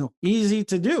seasonal. Easy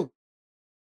to do.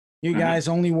 You guys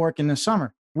only work in the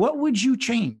summer. What would you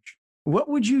change? What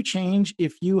would you change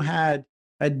if you had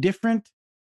a different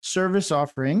service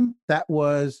offering that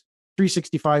was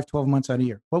 365, 12 months out of a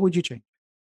year? What would you change?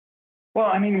 Well,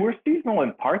 I mean, we're seasonal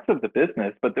in parts of the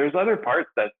business, but there's other parts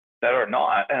that are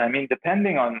not. And I mean,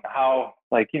 depending on how,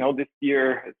 like, this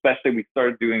year, especially we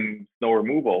started doing snow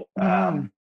removal,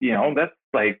 that's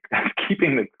like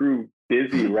keeping the crew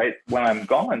busy right when I'm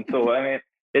gone. So, I mean,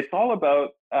 it's all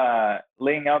about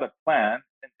laying out a plan.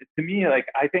 And to me, like,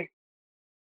 I think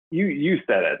you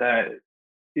said it,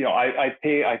 I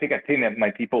think I pay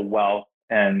my people well,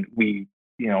 and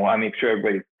I make sure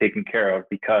everybody's taken care of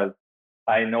because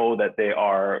I know that they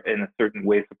are in a certain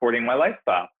way supporting my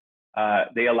lifestyle.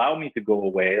 They allow me to go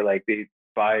away, like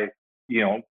by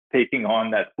taking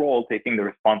on that role, taking the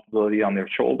responsibility on their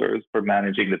shoulders for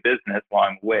managing the business while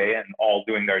I'm away and all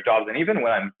doing their jobs. And even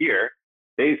when I'm here,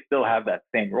 they still have that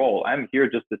same role. I'm here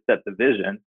just to set the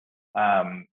vision.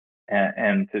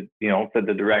 and to, set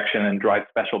the direction and drive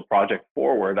special projects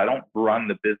forward. I don't run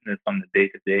the business on the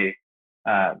day-to-day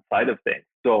side of things.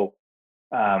 So,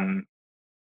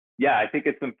 I think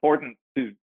it's important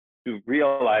to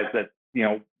realize that,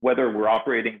 whether we're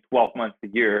operating 12 months a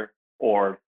year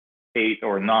or 8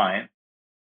 or 9,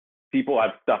 people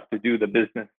have stuff to do. The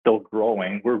business is still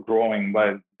growing. We're growing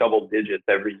by double digits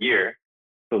every year.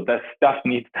 So that stuff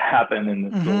needs to happen in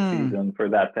the slow season for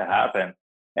that to happen.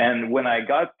 And when I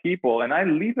got people, and I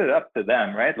leave it up to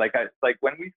them, right? Like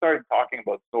when we started talking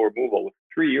about snow removal, it was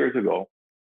 3 years ago.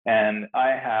 And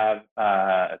I have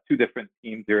 2 different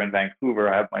teams here in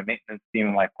Vancouver. I have my maintenance team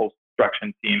and my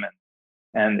post-construction team.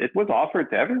 And it was offered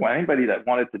to everyone, anybody that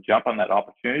wanted to jump on that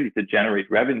opportunity to generate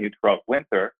revenue throughout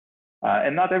winter.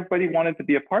 And not everybody wanted to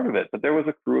be a part of it, but there was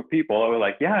a crew of people that were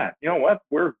like, yeah, you know what?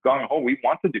 We're gung ho. We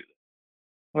want to do this.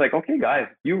 I'm like, okay, guys,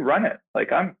 you run it.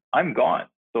 Like I'm gone.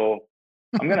 So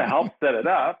I'm going to help set it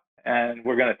up, and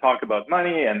we're going to talk about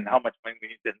money and how much money we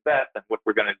need to invest and what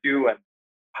we're going to do and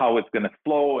how it's going to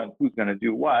flow and who's going to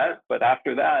do what. But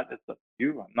after that, it's up to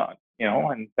you. I'm not,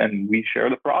 and we share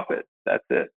the profit. That's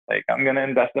it. Like I'm going to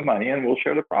invest the money and we'll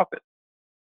share the profit.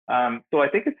 So I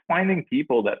think it's finding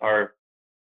people that are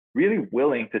really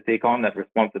willing to take on that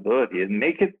responsibility and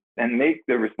make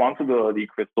the responsibility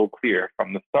crystal clear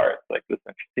from the start. Like,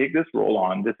 listen, take this role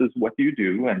on. This is what you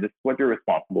do, and this is what you're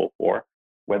responsible for.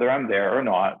 Whether I'm there or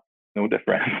not, no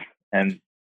difference. And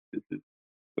this is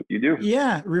what you do.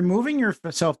 Yeah, removing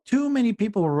yourself. Too many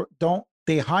people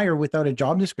they hire without a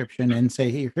job description and say,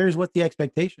 hey, here's what the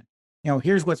expectation.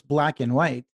 Here's what's black and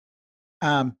white.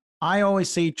 I always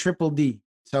say triple D.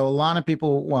 So a lot of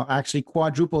people, well, actually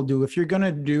quadruple do. If you're going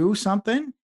to do something,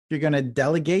 if you're going to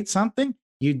delegate something,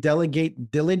 you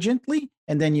delegate diligently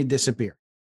and then you disappear.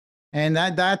 And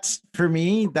that's for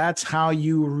me, that's how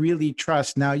you really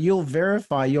trust. Now you'll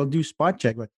verify, you'll do spot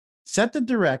check, but set the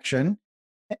direction,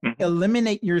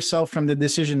 eliminate yourself from the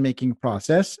decision-making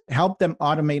process, help them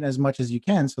automate as much as you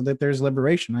can so that there's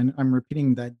liberation. I'm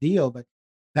repeating that deal, but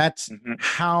that's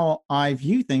how I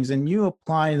view things. And you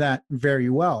apply that very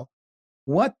well.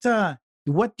 What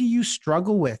do you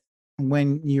struggle with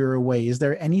when you're away? Is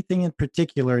there anything in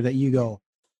particular that you go,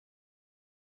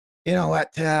 you know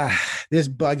what, this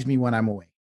bugs me when I'm away?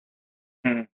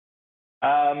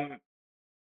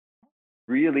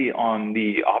 Really on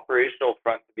the operational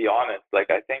front, to be honest, like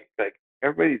I think like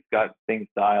everybody's got things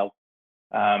dialed.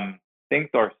 Things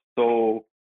are so,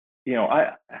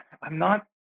 I'm not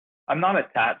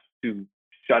attached to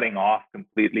shutting off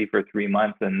completely for 3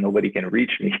 months and nobody can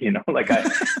reach me, like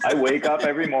I wake up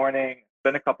every morning,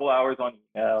 spend a couple hours on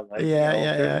email. Like, if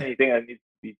there's anything that needs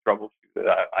to be troubleshooted,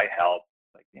 I help.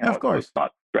 Like, of course. It's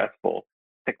not stressful.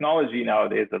 Technology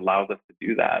nowadays allows us to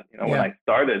do that. When I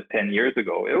started 10 years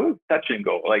ago, it was touch and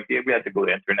go. Like we had to go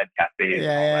to internet cafes.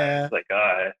 It's like,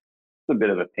 it's a bit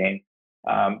of a pain.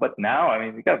 But now, I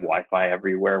mean, we got Wi-Fi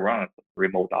everywhere. We're on a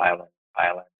remote island,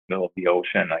 middle of the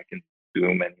ocean. I can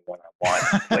Zoom anyone I want.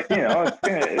 Like,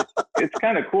 it's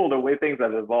kind of cool the way things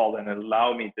have evolved and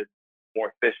allow me to be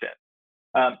more efficient.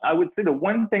 I would say the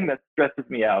one thing that stresses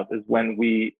me out is when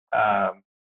we're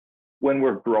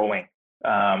growing.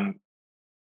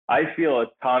 I feel a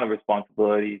ton of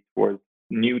responsibility towards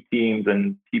new teams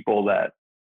and people that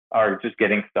are just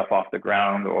getting stuff off the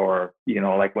ground, or,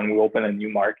 like when we open a new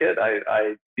market,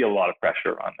 I feel a lot of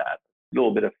pressure on that. A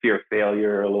little bit of fear of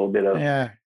failure, a little bit of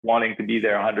wanting to be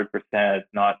there 100%,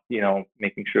 not,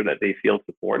 making sure that they feel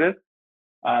supported.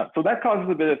 So that causes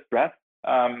a bit of stress.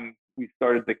 We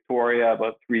started Victoria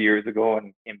about 3 years ago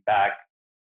and came back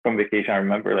from vacation. I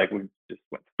remember like we just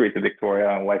went straight to Victoria,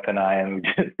 my wife and we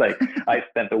just like, I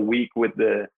spent a week with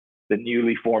the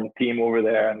newly formed team over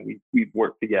there, and we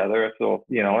worked together. So,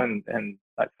 and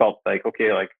I felt like,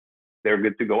 okay, like they're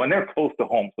good to go and they're close to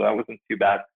home. So that wasn't too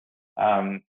bad.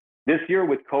 This year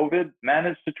with COVID,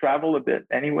 managed to travel a bit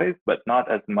anyways, but not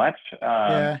as much.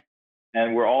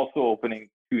 And we're also opening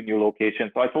 2 new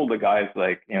locations. So I told the guys,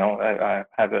 like, I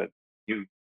have a new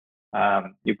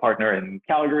partner in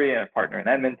Calgary and a partner in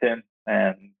Edmonton,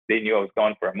 and they knew I was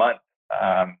gone for a month.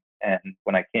 And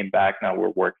when I came back, now we're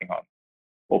working on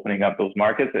opening up those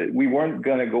markets. We weren't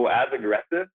going to go as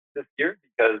aggressive this year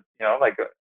because,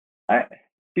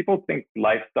 people think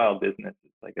lifestyle business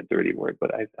is like a dirty word,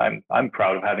 but I'm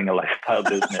proud of having a lifestyle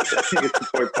business. I think it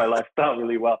supports my lifestyle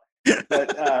really well.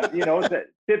 But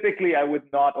typically I would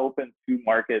not open 2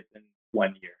 markets in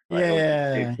 1 year.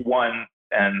 Right? It's one,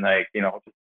 and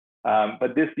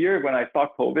but this year when I saw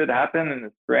COVID happen in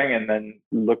the spring, and then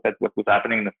looked at what was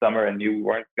happening in the summer, and knew we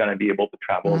weren't going to be able to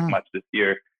travel as much this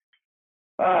year,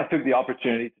 I took the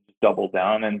opportunity to just double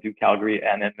down and do Calgary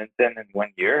and Edmonton in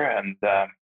 1 year. And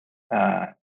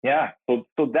yeah. So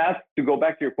that's, to go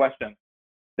back to your question,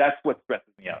 that's what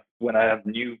stresses me out when I have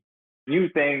new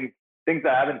things, things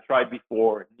I haven't tried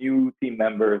before, new team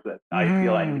members that I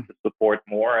feel I need to support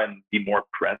more and be more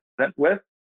present with.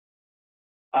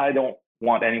 I don't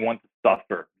want anyone to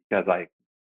suffer because I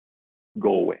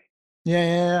go away.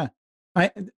 Yeah.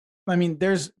 I mean,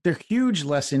 there's the huge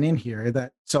lesson in here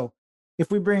that, so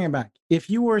if we bring it back, if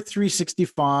you were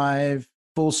 365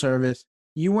 full service,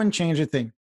 you wouldn't change a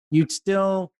thing. You'd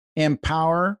still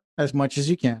empower as much as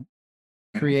you can,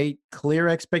 create clear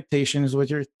expectations with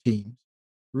your teams,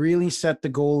 really set the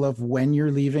goal of when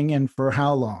you're leaving and for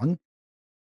how long.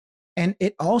 And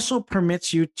it also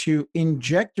permits you to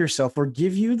inject yourself or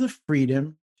give you the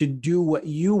freedom to do what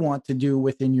you want to do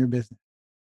within your business.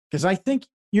 Because I think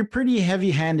you're pretty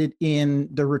heavy handed in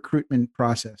the recruitment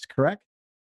process, correct?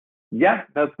 Yeah,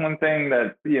 that's one thing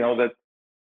that, that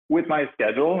with my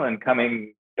schedule and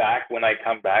coming back, when I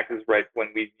come back is right when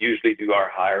we usually do our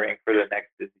hiring for the next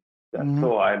busy season.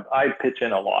 So I pitch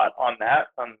in a lot on that,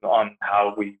 on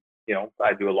how we,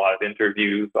 I do a lot of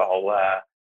interviews.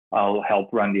 I'll help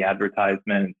run the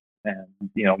advertisements and,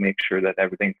 make sure that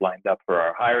everything's lined up for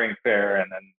our hiring fair, and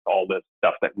then all the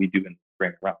stuff that we do in the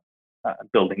spring around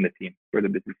building the team for the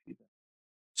busy season.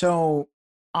 So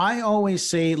I always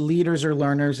say leaders are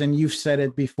learners, and you've said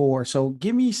it before. So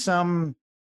give me some,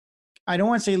 I don't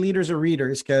want to say leaders are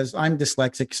readers because I'm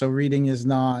dyslexic. So reading is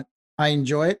not, I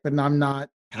enjoy it, but I'm not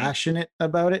passionate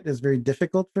about it. It's very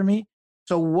difficult for me.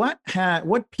 So what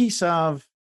piece of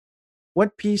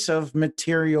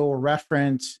material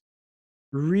reference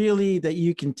really that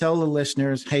you can tell the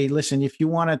listeners, hey, listen, if you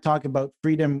want to talk about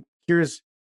freedom, here's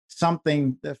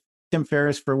something that Tim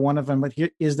Ferriss for one of them, but here,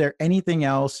 is there anything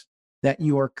else that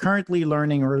you are currently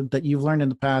learning or that you've learned in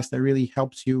the past that really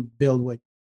helps you build with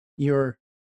your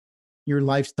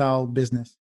lifestyle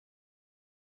business?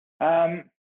 I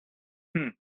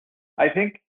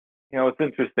think, it's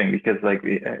interesting because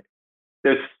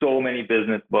there's so many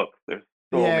business books. There's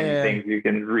so many things you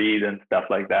can read and stuff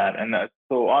like that. And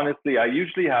so honestly, I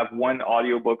usually have one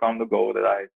audiobook on the go that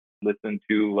I listen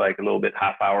to like a little bit,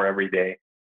 half hour every day.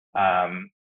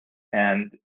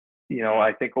 And,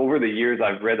 I think over the years,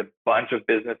 I've read a bunch of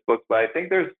business books, but I think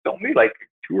there's only like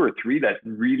 2 or 3 that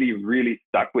really, really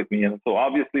stuck with me. And so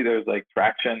obviously there's like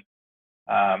Traction.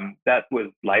 That was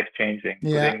life-changing.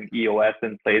 Putting EOS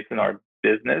in place in our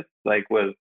business,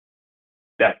 was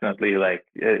definitely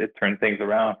it turned things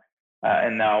around.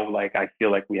 And now I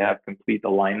feel like we have complete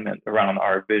alignment around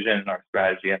our vision and our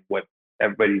strategy and what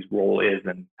everybody's role is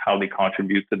and how they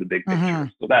contribute to the big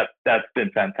picture. So that's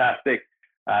been fantastic.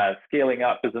 Scaling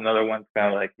Up is another one. It's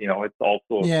kind of it's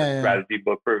also a strategy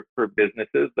book for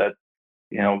businesses that,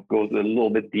 goes a little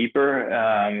bit deeper,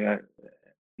 a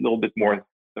little bit more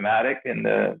thematic in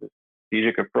the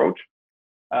strategic approach.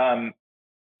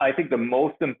 I think the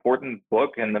most important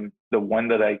book and the one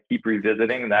that I keep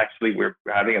revisiting, and actually we're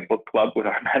having a book club with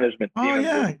our management team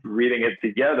and we're reading it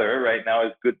together right now,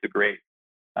 is Good to Great.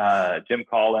 Jim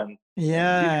Collins. He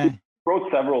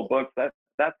wrote several books.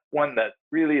 That's one that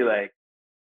really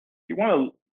you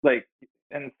want to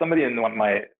and somebody in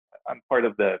I'm part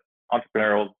of the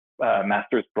entrepreneurial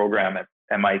master's program at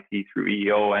MIT through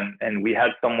EO, and we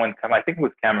had someone come, I think it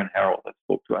was Cameron Harold, that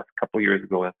spoke to us a couple of years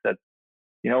ago and said,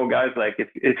 guys,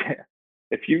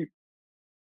 if you've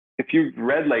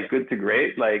read Good to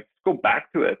Great, go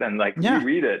back to it and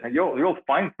reread it, and you'll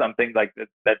find something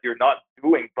that you're not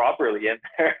doing properly in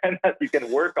there and that you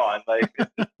can work on.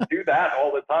 Do that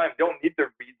all the time. You don't need to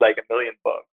read a million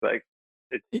books.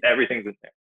 Everything's in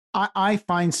there. I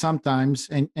find sometimes,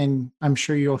 and I'm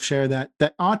sure you'll share that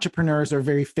entrepreneurs are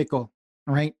very fickle,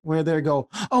 right? Where they go,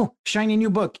 oh, shiny new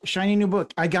book.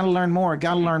 I got to learn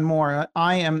more.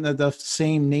 I am the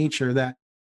same nature that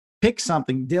pick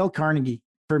something. Dale Carnegie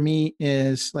for me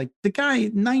is the guy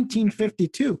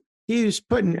 1952. He was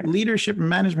putting leadership and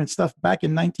management stuff back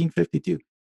in 1952.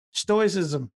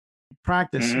 Stoicism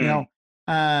practice,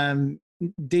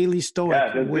 Daily Stoic.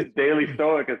 Yeah, Daily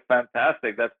Stoic is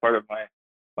fantastic. That's part of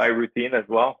my routine as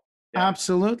well. Yeah.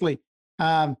 Absolutely.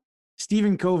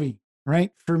 Stephen Covey,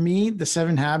 right? For me, the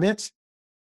 7 Habits,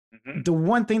 the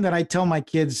one thing that I tell my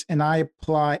kids and I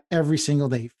apply every single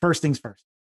day, first things first.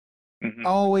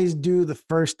 Always do the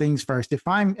first things first. If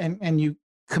I'm, and you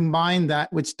combine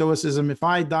that with Stoicism, if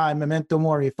I die, memento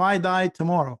mori, if I die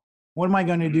tomorrow, what am I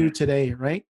going to do today,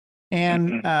 right?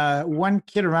 And one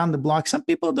kid around the block, some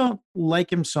people don't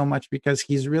like him so much because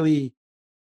he's really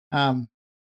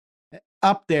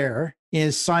up there,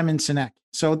 is Simon Sinek.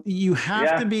 So you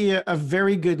have to be a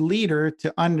very good leader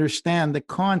to understand the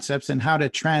concepts and how to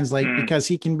translate, because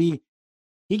he can be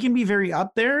very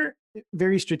up there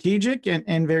very strategic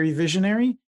and very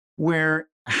visionary, where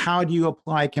how do you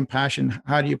apply compassion?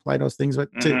 How do you apply those things? But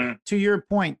to your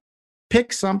point,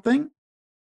 pick something,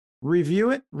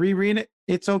 review it, reread it.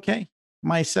 It's okay.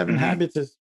 My 7 habits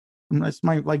that's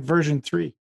my like version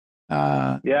 3.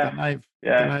 That I've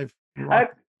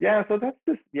so that's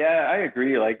just, I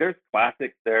agree. Like there's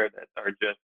classics there that are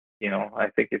just, I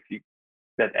think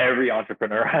that every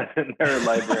entrepreneur has in their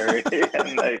library.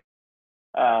 And like,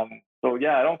 so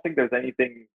I don't think there's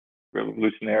anything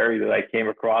revolutionary that I came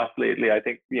across lately. I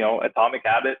think, Atomic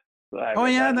Habits.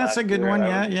 That's a good one.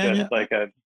 Yeah. Like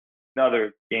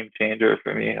another game changer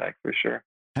for me, like for sure.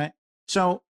 Okay.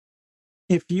 So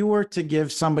if you were to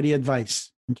give somebody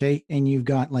advice, okay, and you've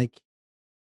got like,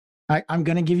 I'm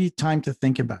going to give you time to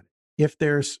think about it. If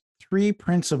there's 3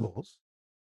 principles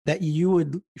that you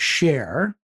would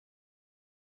share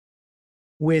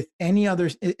with any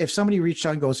others, if somebody reached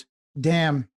out and goes,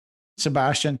 damn,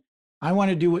 Sebastian, I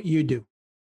want to do what you do.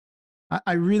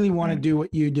 I really want to do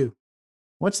what you do.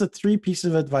 What's the 3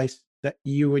 pieces of advice that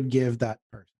you would give that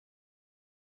person?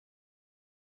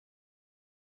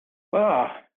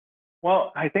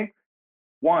 Well, I think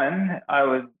one, I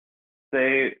would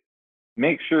say,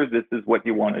 make sure this is what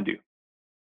you want to do.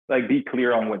 Like, be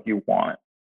clear on what you want,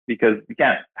 because you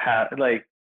can't have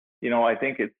I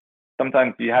think it's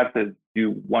sometimes you have to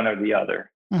do one or the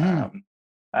other. I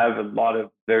have a lot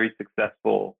of very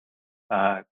successful,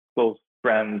 close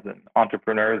friends and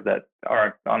entrepreneurs that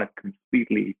are on a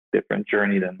completely different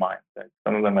journey than mine.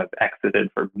 Some of them have exited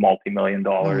for multi-million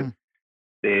dollars.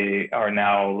 They are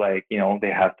now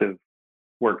they have to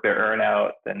work their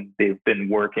earnout, and they've been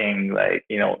working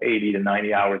 80 to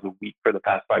 90 hours a week for the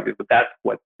past 5 years, but that's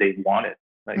what they wanted.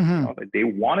 They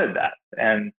wanted that,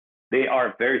 and they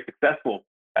are very successful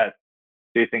at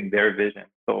chasing their vision.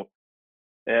 So,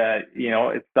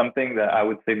 it's something that I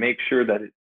would say, make sure that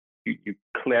you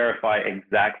clarify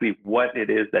exactly what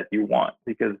it is that you want,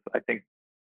 because I think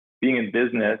being in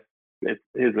business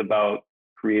is about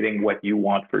creating what you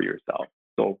want for yourself.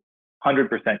 So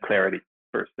 100% clarity,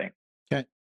 first thing. Okay.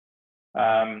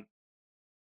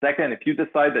 Second, if you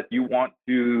decide that you want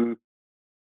to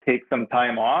take some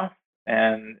time off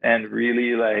and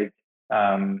really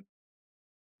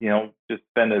just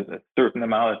spend a certain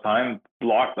amount of time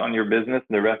blocked on your business,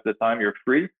 and the rest of the time you're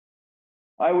free,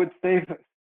 I would say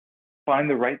find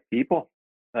the right people.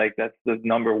 Like, that's the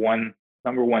number one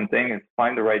thing, is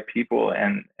find the right people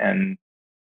and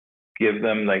give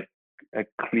them like a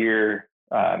clear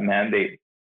mandate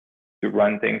to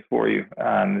run things for you.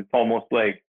 It's almost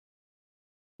like,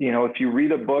 if you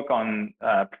read a book on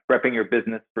prepping your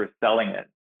business for selling it,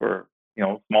 for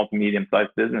small to medium sized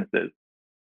businesses,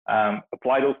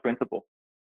 apply those principles.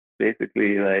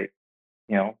 Basically,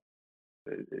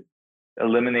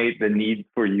 eliminate the need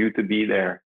for you to be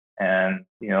there, and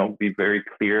be very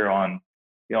clear on,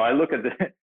 I look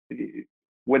at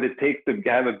what it takes to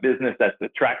have a business that's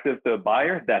attractive to a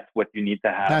buyer. That's what you need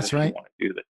to have. That's right. You want to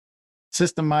do this.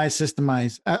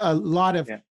 Systemize. A lot of,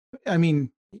 I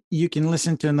mean, you can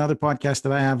listen to another podcast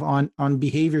that I have on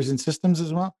behaviors and systems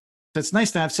as well. So it's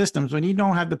nice to have systems when you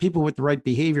don't have the people with the right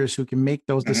behaviors who can make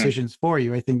those decisions for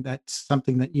you. I think that's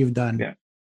something that you've done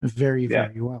very,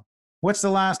 very well. What's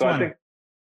the last one?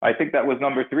 I think that was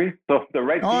number 3. So the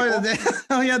right people.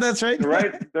 Oh yeah, that's right.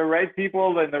 the right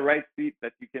people in the right seat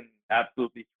that you can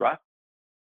absolutely trust.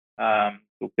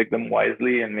 So pick them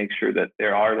wisely and make sure that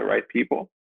there are the right people,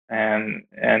 and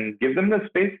give them the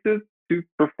space to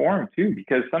perform too.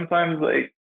 Because sometimes,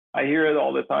 I hear it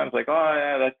all the time. It's like, oh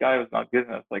yeah, that guy was not good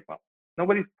enough. Like, well,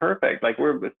 nobody's perfect. Like,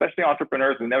 we're, especially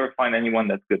entrepreneurs, we never find anyone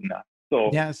that's good enough.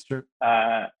 So yeah, that's true.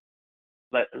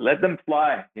 Let them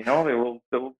fly.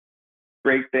 They'll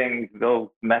break things,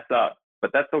 they'll mess up,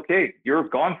 but that's okay. You're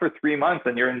gone for 3 months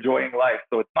and you're enjoying life,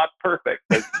 so it's not perfect.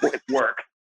 It's work.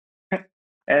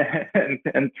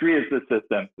 and 3 is the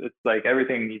system. It's like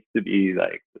everything needs to be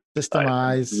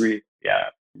systemized.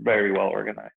 Very well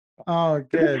organized. Oh,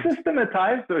 good. Is it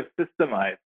systematized or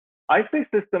systemized? I say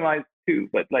systemized too,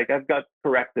 but I've got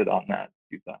corrected on that a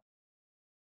few times.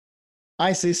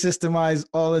 I say systemize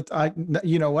all the time.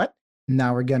 You know what?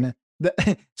 Now we're gonna.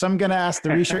 So I'm gonna ask the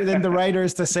research and the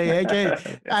writers to say, okay,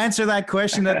 answer that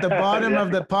question at the bottom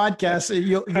of the podcast.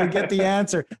 You'll get the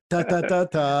answer.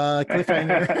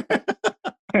 Cliffhanger.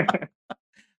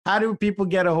 How do people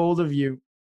get a hold of you,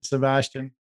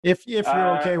 Sebastian? If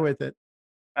you're okay with it.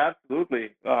 Absolutely.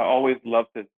 Always love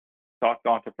to talk to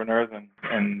entrepreneurs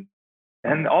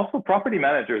and also property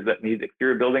managers that need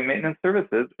exterior building maintenance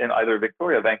services in either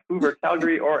Victoria, Vancouver,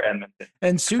 Calgary, or Edmonton.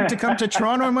 And soon to come to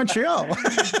Toronto and Montreal.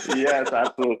 Yes,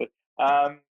 absolutely.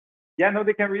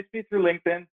 They can reach me through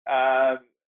LinkedIn.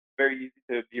 very easy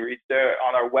to be reached there.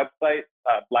 On our website,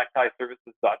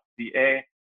 blacktieservices.ca,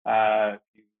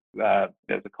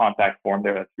 there's a contact form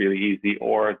there that's really easy,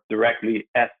 or directly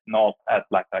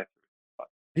snault@blacktieservices.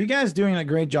 You guys doing a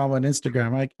great job on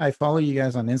Instagram. I follow you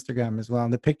guys on Instagram as well,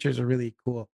 and the pictures are really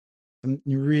cool. Some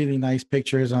really nice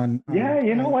pictures on yeah,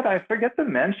 you know what? I forget to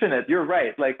mention it. You're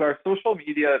right. Like our social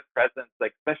media presence,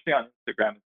 like especially on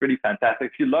Instagram, is pretty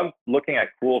fantastic. If you love looking at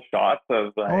cool shots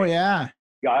of like, oh yeah,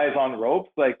 guys on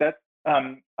ropes, like that's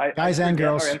guys and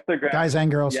girls, guys and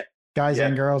girls, guys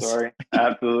and girls. Sorry,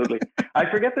 absolutely. I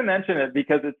forget to mention it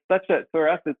because it's such a, for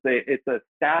us, it's a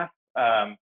staff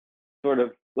sort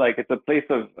of like, it's a place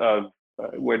of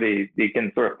where they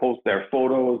can sort of post their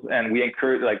photos, and we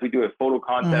encourage, like we do a photo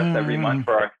contest every month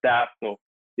for our staff. So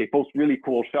they post really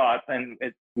cool shots, and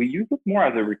we use it more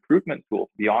as a recruitment tool,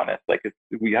 to be honest. Like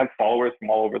we have followers from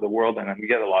all over the world, and we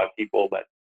get a lot of people that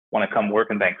want to come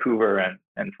work in Vancouver and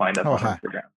find us on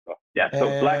Instagram. So yeah,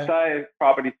 so Black Tie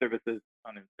Property Services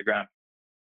on Instagram.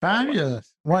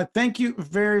 Fabulous. Well, thank you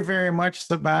very, very much,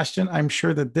 Sebastian. I'm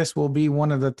sure that this will be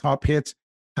one of the top hits.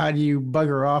 How do you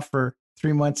bugger off for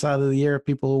 3 months out of the year?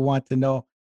 People will want to know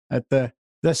that the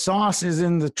sauce is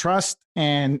in the trust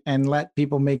and let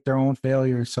people make their own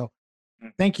failures. So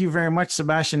thank you very much,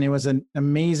 Sebastian. It was an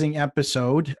amazing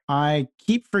episode. I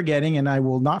keep forgetting, and I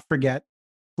will not forget.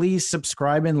 Please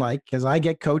subscribe and like, because I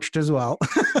get coached as well.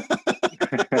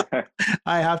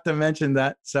 I have to mention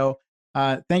that. So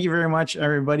thank you very much,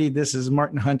 everybody. This is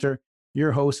Martin Hunter,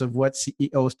 your host of What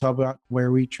CEOs Talk About,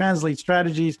 where we translate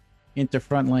strategies into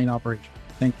frontline operations.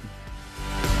 Thank you.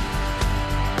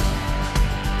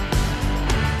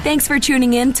 Thanks for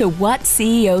tuning in to What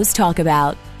CEOs Talk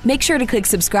About. Make sure to click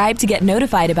subscribe to get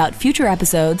notified about future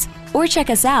episodes, or check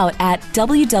us out at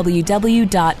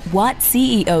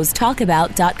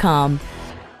www.whatceostalkabout.com.